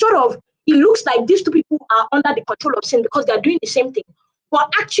 and it looks like these two people are under the control of sin because they are doing the same thing. But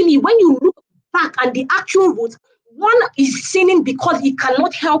actually, when you look back at the actual root, one is sinning because he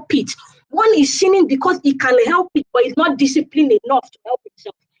cannot help it. One is sinning because he can help it, but he's not disciplined enough to help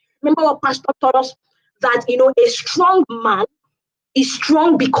himself. Remember what Pastor taught us, that a strong man is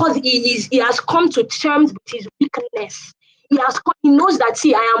strong because he has come to terms with his weakness. He knows that,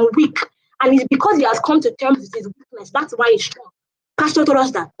 see, I am weak, and it's because he has come to terms with his weakness. That's why he's strong. Pastor told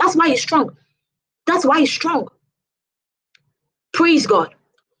us that. That's why he's strong. That's why he's strong. Praise God.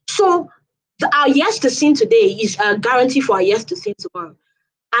 So our yes to sin today is a guarantee for our yes to sin tomorrow.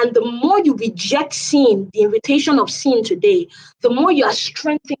 And the more you reject sin, the invitation of sin today, the more you are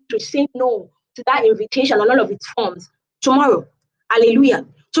strengthened to say no to that invitation and all of its forms tomorrow. Hallelujah.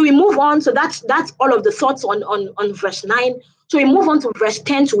 So we move on. So that's all of the thoughts on verse 9. So we move on to verse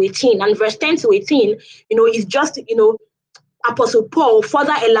 10 to 18. And verse 10 to 18, is just, Apostle Paul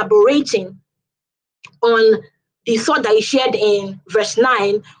further elaborating on the thought that he shared in verse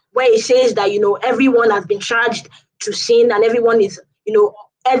 9, where he says that, everyone has been charged to sin, and everyone is,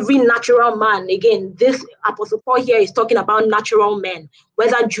 every natural man. Again, this Apostle Paul here is talking about natural men,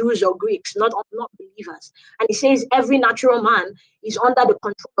 whether Jews or Greeks, not believers. And he says every natural man is under the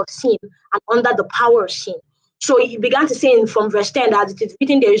control of sin and under the power of sin. So he began to say from verse 10 that it is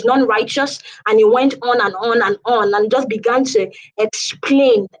written, there is none righteous, and he went on and on and on, and just began to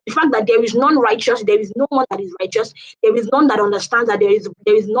explain the fact that there is none righteous, there is no one that is righteous, there is none that understands, that there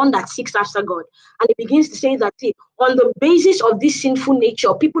is none that seeks after God. And he begins to say that, see, on the basis of this sinful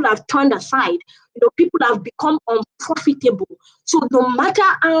nature, people have turned aside, people have become unprofitable. So no matter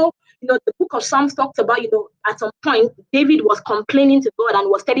how, the book of Psalms talks about, at some point, David was complaining to God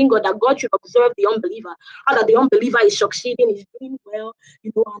and was telling God that God should observe the unbeliever, how that the unbeliever is succeeding, is doing well,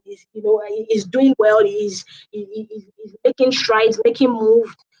 and is doing well, he's making strides, making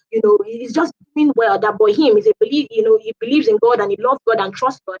moves, he's just doing well. That boy, him, is he believes in God and he loves God and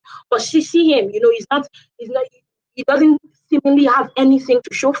trusts God. But see him, he doesn't seemingly have anything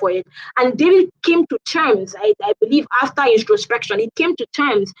to show for it. And David came to terms, I believe, after introspection, he came to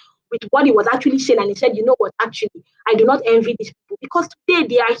terms with what he was actually saying, and he said, what, actually, I do not envy these people, because today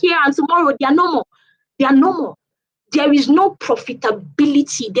they are here and tomorrow they are no more. They are no more. There is no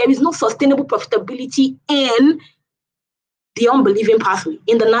profitability. There is no sustainable profitability in the unbelieving pathway,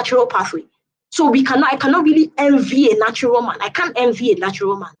 in the natural pathway. So I cannot really envy a natural man. I can't envy a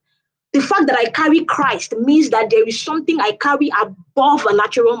natural man. The fact that I carry Christ means that there is something I carry above a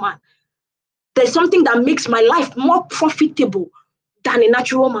natural man. There's something that makes my life more profitable than a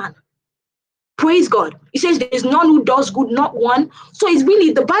natural man. Praise God. It says there's none who does good, not one. So it's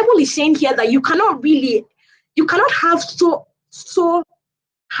really, the Bible is saying here that you cannot have so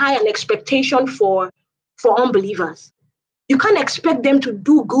high an expectation for unbelievers. You can't expect them to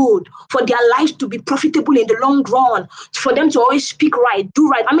do good, for their lives to be profitable in the long run, for them to always speak right, do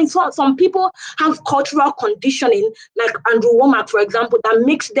right. I mean, some people have cultural conditioning, like Andrew Womack, for example, that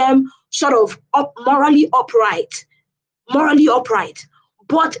makes them sort of morally upright.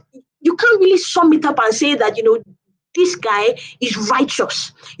 But you can't really sum it up and say that, this guy is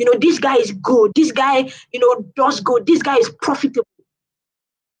righteous. This guy is good. This guy, does good. This guy is profitable.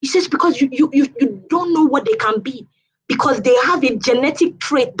 He says because you don't know what they can be, because they have a genetic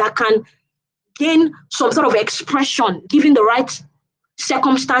trait that can gain some sort of expression given the right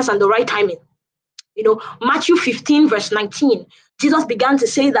circumstance and the right timing. Matthew 15 verse 19, Jesus began to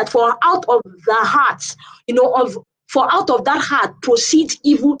say that for out of the hearts, for out of that heart proceeds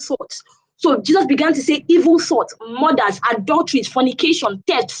evil thoughts. So Jesus began to say evil thoughts, murders, adulteries, fornication,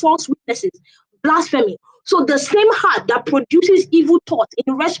 theft, false witnesses, blasphemy. So the same heart that produces evil thoughts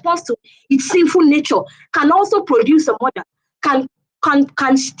in response to its sinful nature can also produce a murder, can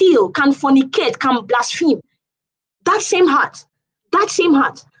steal, can fornicate, can blaspheme. That same heart,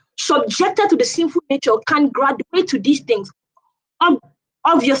 subjected to the sinful nature, can graduate to these things.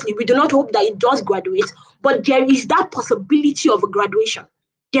 Obviously, we do not hope that it does graduate, but there is that possibility of a graduation.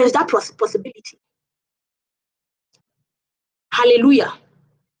 There is that possibility. Hallelujah.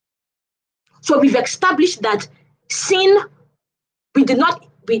 So we've established that sin, the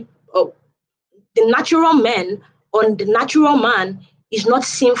natural man or the natural man is not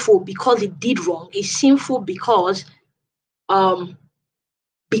sinful because he did wrong. It's sinful because of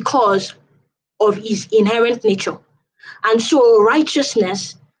his inherent nature. And so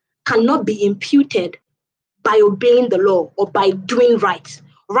righteousness cannot be imputed by obeying the law or by doing right.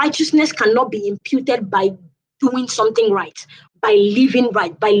 Righteousness cannot be imputed by doing something right, by living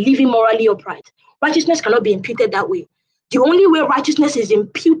right, by living morally upright. Righteousness cannot be imputed that way. The only way righteousness is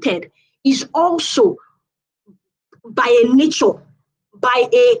imputed is also by a nature, by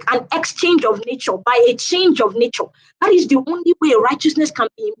an exchange of nature, by a change of nature. That is the only way righteousness can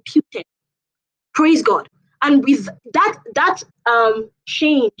be imputed. Praise God. And with that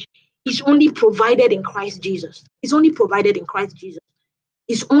change is only provided in Christ Jesus. It's only provided in Christ Jesus.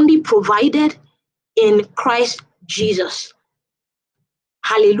 It's only provided in Christ Jesus.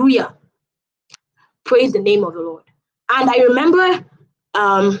 Hallelujah. Praise the name of the Lord. And I remember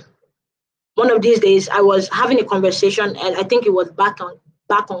one of these days I was having a conversation, and I think it was back on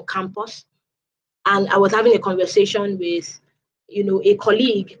campus. And I was having a conversation with, a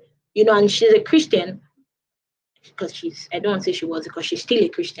colleague, and she's a Christian, because I don't want to say she was, because she's still a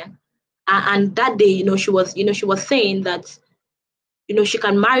Christian. And that day, she was saying that, she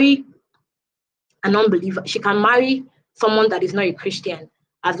can marry an unbeliever. She can marry someone that is not a Christian,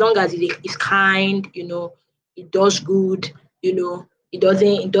 as long as he is kind, he does good, it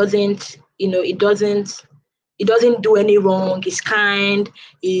doesn't do any wrong. He's kind.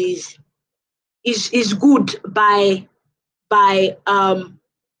 Is good by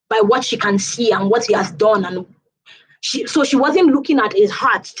what she can see and what he has done. And she wasn't looking at his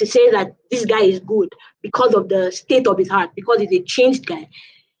heart to say that this guy is good because of the state of his heart, because he's a changed guy.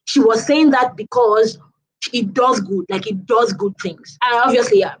 She was saying that because he does good, like he does good things. And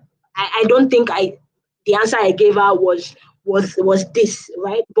obviously, I don't think the answer I gave her was this,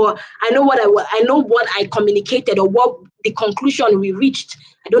 right? But I know what I communicated, or what the conclusion we reached.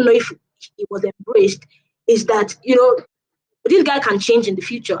 I don't know if it was embraced. Is that this guy can change in the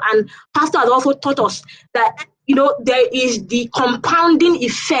future. And Pastor has also taught us that there is the compounding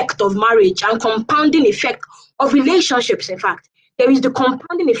effect of marriage and compounding effect of relationships. In fact, there is the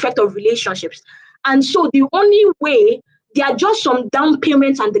compounding effect of relationships. And so the only way, there are just some down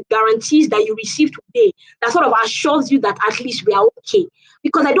payments and the guarantees that you receive today that sort of assures you that at least we are okay.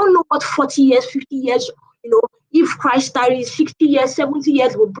 Because I don't know what 40 years, 50 years, if Christ tarries, 60 years, 70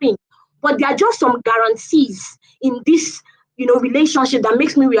 years will bring. But there are just some guarantees in this, relationship that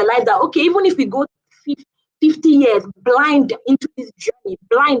makes me realize that, okay, even if we go 50 years blind into this journey,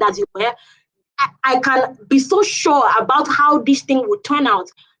 blind as you were, I can be so sure about how this thing will turn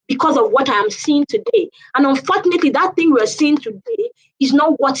out because of what I am seeing today. And unfortunately, that thing we're seeing today is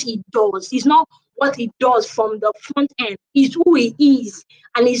not what he does. It's not what he does from the front end. It's who he is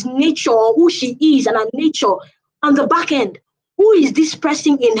and his nature, who she is and her nature on the back end. Who is this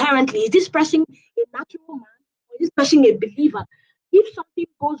person inherently? Is this person a natural man, or is this person a believer? if something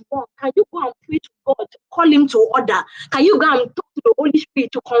goes wrong, can you go and pray to God, to call him to order? Can you go and talk to the Holy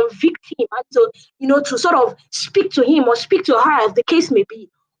Spirit to convict him and to sort of speak to him or speak to her, as the case may be?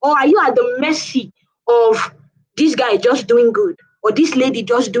 Or are you at the mercy of this guy just doing good or this lady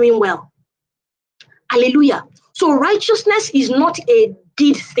just doing well? Hallelujah. So righteousness is not a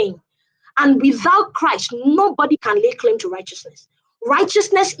deed thing. And without Christ, nobody can lay claim to righteousness.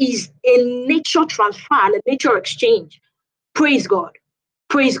 Righteousness is a nature transfer and a nature exchange. Praise God.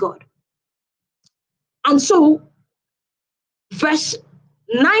 Praise God. And so verse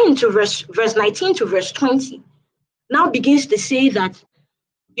 9 to verse 19 to verse 20 now begins to say that,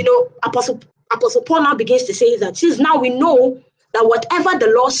 Apostle Paul now begins to say that since now we know that whatever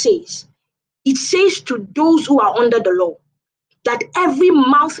the law says, it says to those who are under the law, that every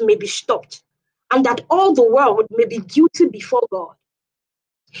mouth may be stopped, and that all the world may be guilty before God.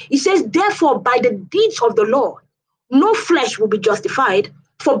 He says, therefore, by the deeds of the law, no flesh will be justified,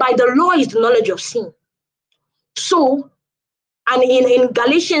 for by the law is the knowledge of sin. So, and in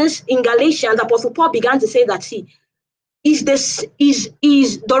Galatians, Apostle Paul began to say that, see, is the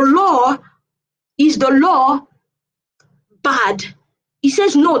law bad? He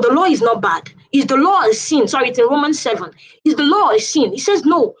says, no, the law is not bad. Is the law a sin? Sorry, it's in Romans 7. Is the law a sin? He says,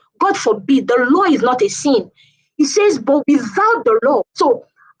 no, God forbid, the law is not a sin. He says, but without the law. So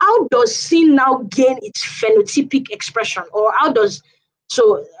how does sin now gain its phenotypic expression? Or I'm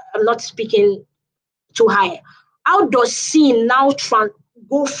not speaking too high. How does sin now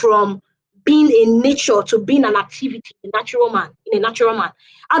go from being a nature to being an activity in a natural man?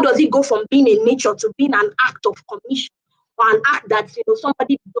 How does it go from being a nature to being an act of commission, or an act that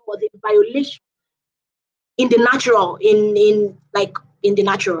somebody does in violation in the natural, in the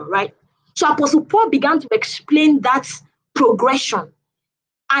natural, right? So Apostle Paul began to explain that progression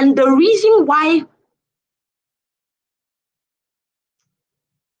and the reason why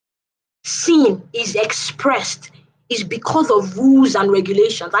sin is expressed is because of rules and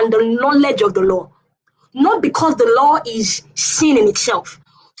regulations and the knowledge of the law, not because the law is sin in itself.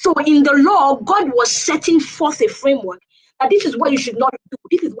 So in the law, God was setting forth a framework that this is what you should not do,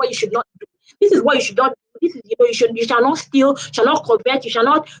 this is what you should not do, this is what you should not do. This is, you shall not steal, shall not covet, you shall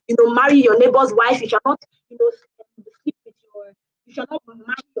not, marry your neighbor's wife, you shall not, sleep with you shall not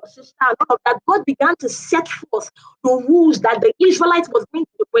marry your sister, and all of that. God began to set forth the rules that the Israelites were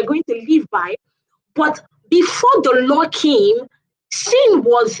going to live by. But before the law came, sin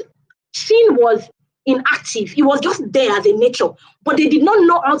was inactive. It was just there as a nature, but they did not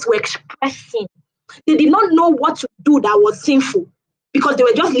know how to express sin. They did not know what to do that was sinful because they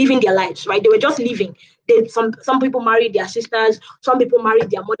were just living their lives, right? They were just living. Some people married their sisters, some people married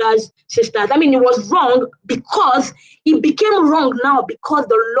their mother's sisters. I mean, it was wrong because it became wrong now because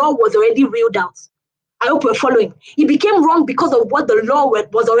the law was already reeled out. I hope we're following. It became wrong because of what the law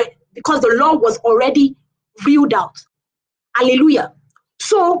was already, because the law was already reeled out. Hallelujah.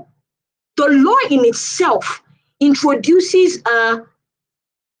 So the law in itself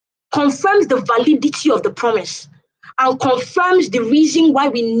confirms the validity of the promise and confirms the reason why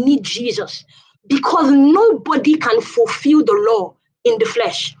we need Jesus, because nobody can fulfill the law in the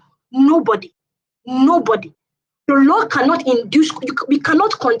flesh. Nobody. The law cannot induce, we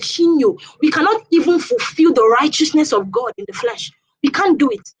cannot continue, we cannot even fulfill the righteousness of God in the flesh. We can't do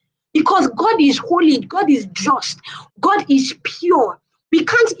it because God is holy, God is just, God is pure. We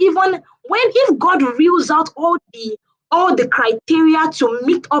can't even, if God reels out all the criteria to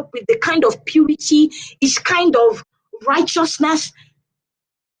meet up with the kind of purity, his kind of righteousness,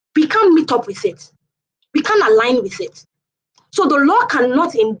 we can't meet up with it. We can't align with it. So the law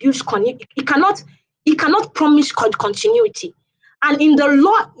cannot induce, it cannot promise continuity. And in the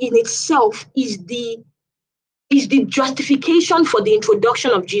law in itself is the justification for the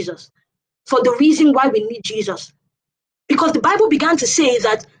introduction of Jesus, for the reason why we need Jesus. Because the Bible began to say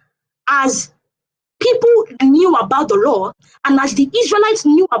that as people knew about the law, and as the Israelites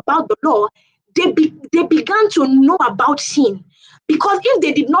knew about the law, they began to know about sin. Because if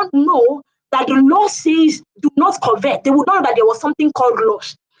they did not know that the law says do not covet, they would not know that there was something called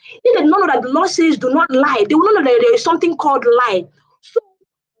lust. If they did not know that the law says do not lie, they would not know that there is something called lie. So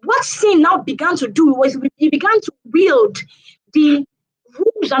what sin now began to do was it began to wield the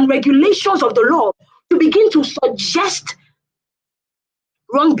rules and regulations of the law to begin to suggest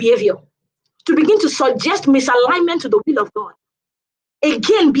wrong behavior, to begin to suggest misalignment to the will of God.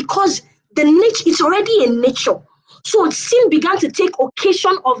 Again, because the nature, it's already a nature. So sin began to take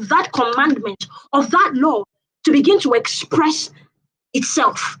occasion of that commandment, of that law, to begin to express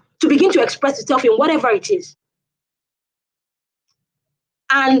itself, in whatever it is.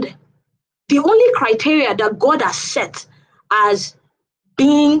 And the only criteria that God has set as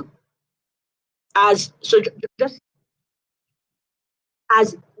being just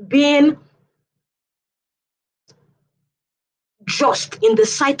as being just in the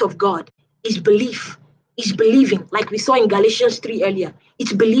sight of God is belief, is believing, like we saw in Galatians 3 earlier.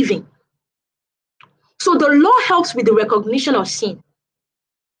 It's believing. So the law helps with the recognition of sin.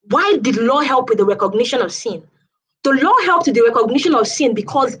 Why did law help with the recognition of sin? The law helped with the recognition of sin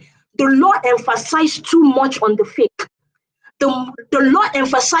because the law emphasized too much on the fake. The law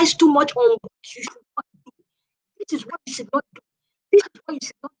emphasized too much on what you should not do. This is what you should not do. This is what you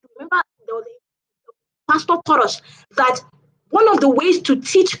should not do. Remember, the pastor taught us that one of the ways to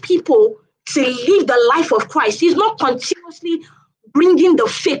teach people to live the life of Christ is not continuously bringing the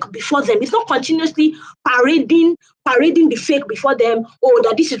fake before them. It's not continuously parading the fake before them. Oh,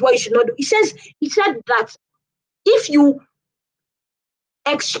 that this is what you should not do. He said that if you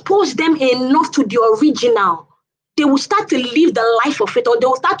expose them enough to the original, they will start to live the life of it, or they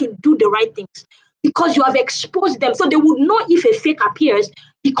will start to do the right things because you have exposed them. So they would know if a fake appears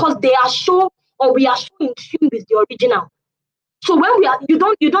because we are so in tune with the original. So when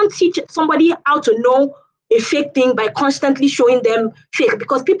you don't teach somebody how to know a fake thing by constantly showing them fake,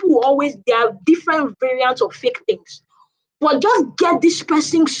 because people will always, there are different variants of fake things. But just get this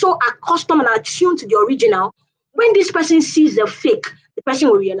person so accustomed and attuned to the original. When this person sees the fake, the person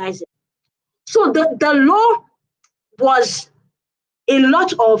will realize it. So the law was a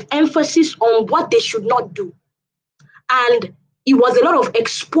lot of emphasis on what they should not do. And it was a lot of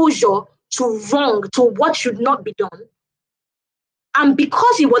exposure to wrong, to what should not be done. And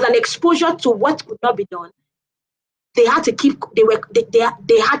because it was an exposure to what could not be done, they had to keep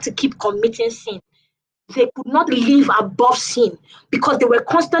committing sin. They could not live above sin because they were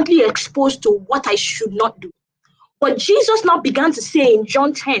constantly exposed to what I should not do. But Jesus now began to say in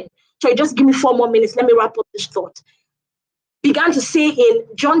John 10, sorry, just give me 4 more minutes, let me wrap up this thought. Began to say in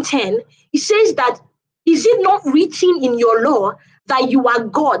John 10, he says that, is it not written in your law that you are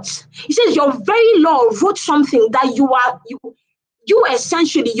gods? He says your very law wrote something that you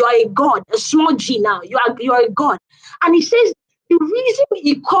essentially, you are a god, a small g now, you are a god. And he says the reason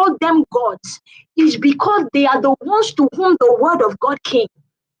he called them gods is because they are the ones to whom the word of God came.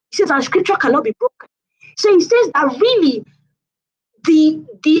 He says, and scripture cannot be broken. So he says that really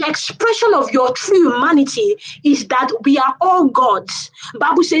the expression of your true humanity is that we are all gods. The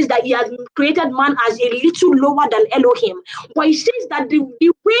Bible says that he has created man as a little lower than Elohim. But he says that the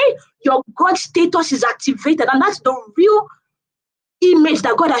way your God status is activated, and that's the real image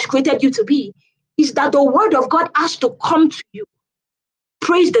that God has created you to be, is that the word of God has to come to you.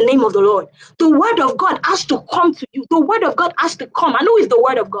 Praise the name of the Lord. The word of God has to come to you. The word of God has to come. And who is the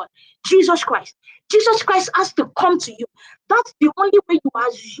word of God? Jesus Christ. Jesus Christ has to come to you. That's the only way you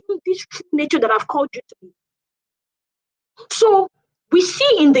assume this true nature that I've called you to be. So we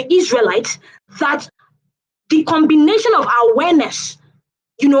see in the Israelites that the combination of awareness,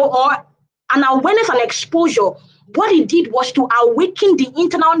 or an awareness and exposure, what it did was to awaken the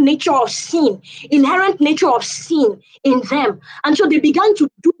internal nature of sin, inherent nature of sin in them. And so they began to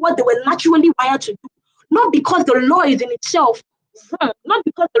do what they were naturally wired to do, not because the law is in itself wrong, not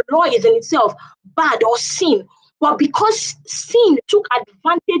because the law is in itself bad or sin, but because sin took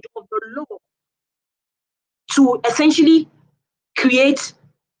advantage of the law to essentially create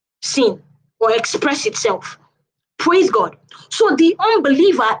sin or express itself. Praise God. So the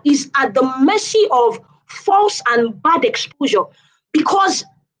unbeliever is at the mercy of false and bad exposure because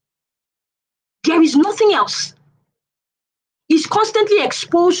there is nothing else. He's constantly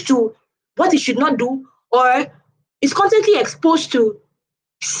exposed to what he should not do, or is constantly exposed to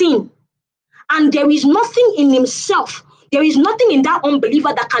sin. And there is nothing in himself, there is nothing in that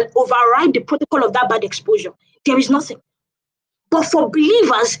unbeliever that can override the protocol of that bad exposure. There is nothing. But for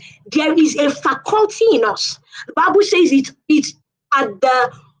believers, there is a faculty in us. The Bible says it's at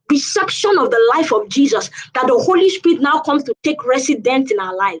the reception of the life of Jesus that the Holy Spirit now comes to take residence in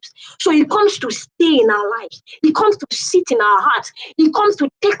our lives. So he comes to stay in our lives. He comes to sit in our hearts. He comes to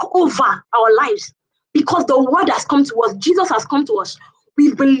take over our lives because the word has come to us. Jesus has come to us.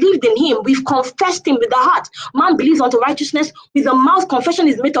 We've believed in him. We've confessed him with the heart. Man believes unto righteousness. With the mouth, confession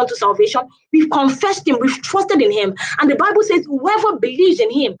is made unto salvation. We've confessed him. We've trusted in him. And the Bible says, whoever believes in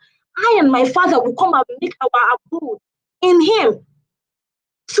him, I and my Father will come and make our abode in him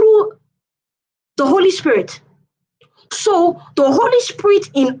through the Holy Spirit. So the Holy Spirit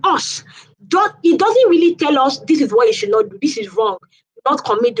in us, it doesn't really tell us this is what you should not do. This is wrong. Do not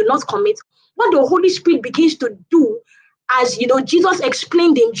commit. Do not commit. What the Holy Spirit begins to do, as Jesus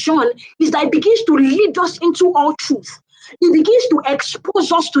explained in John, is that it begins to lead us into all truth. It begins to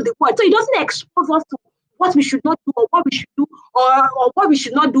expose us to the word. So it doesn't expose us to what we should not do, or what we should do, or what we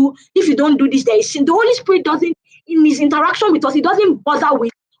should not do. If you don't do this, there is sin. The Holy Spirit doesn't, in his interaction with us, he doesn't bother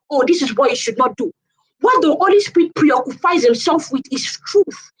with, oh, this is what you should not do. What the Holy Spirit preoccupies himself with is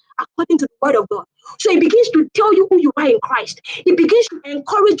truth, according to the word of God. So he begins to tell you who you are in Christ. He begins to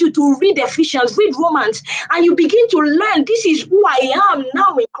encourage you to read Ephesians, read Romans, and you begin to learn, this is who I am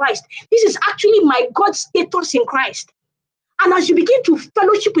now in Christ. This is actually my God's status in Christ. And as you begin to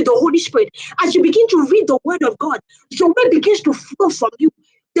fellowship with the Holy Spirit, as you begin to read the word of God, your way begins to flow from you.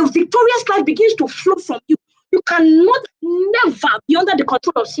 The victorious life begins to flow from you. You cannot never be under the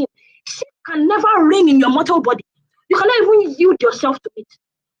control of sin. Sin can never reign in your mortal body. You cannot even yield yourself to it,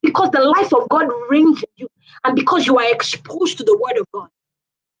 because the life of God reigns in you, and because you are exposed to the word of God.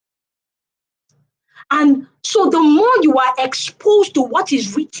 And so the more you are exposed to what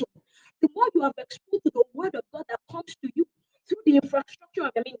is written, the more you are exposed to the word of God that comes to you through the infrastructure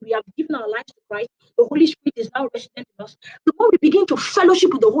of, we have given our lives to Christ. The Holy Spirit is now resident in us. The more we begin to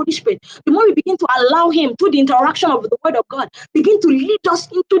fellowship with the Holy Spirit, the more we begin to allow him, through the interaction of the word of God, begin to lead us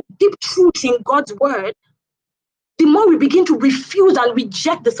into deep truths in God's word, the more we begin to refuse and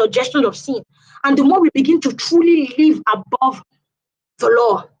reject the suggestion of sin, and the more we begin to truly live above the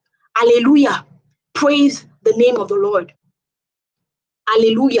law. Hallelujah. Praise the name of the Lord.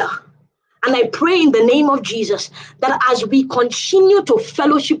 Hallelujah. And I pray in the name of Jesus that as we continue to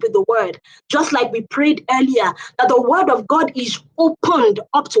fellowship with the word, just like we prayed earlier, that the word of God is opened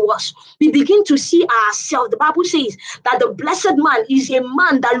up to us. We begin to see ourselves. The Bible says that the blessed man is a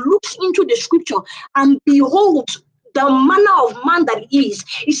man that looks into the scripture and beholds the manner of man that he is.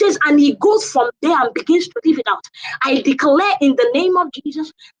 He says, and he goes from there and begins to live it out. I declare in the name of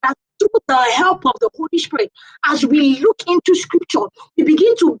Jesus that through the help of the Holy Spirit, as we look into scripture, we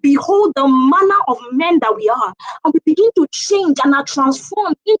begin to behold the manner of men that we are, and we begin to change and are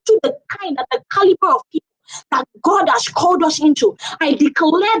transformed into the kind and the caliber of people that God has called us into. I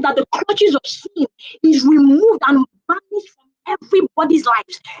declare that the clutches of sin is removed and banished from everybody's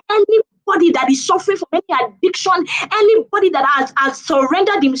lives. Anybody that is suffering from any addiction, anybody that has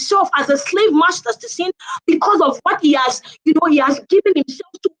surrendered himself as a slave master to sin because of what he has given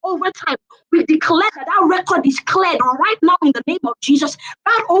himself to over time, we declare that that record is cleared right now in the name of Jesus.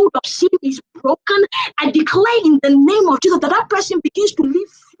 That hold of sin is broken. I declare in the name of Jesus that that person begins to live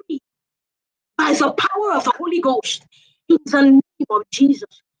free by the power of the Holy Ghost in the name of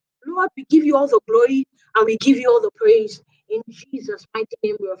Jesus. Lord, we give you all the glory and we give you all the praise. In Jesus' mighty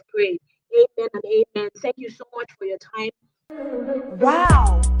name we have prayed. Amen and amen. Thank you so much for your time.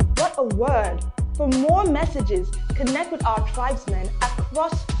 Wow, what a word. For more messages, connect with our tribesmen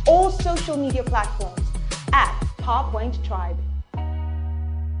across all social media platforms at PowerPoint Tribe.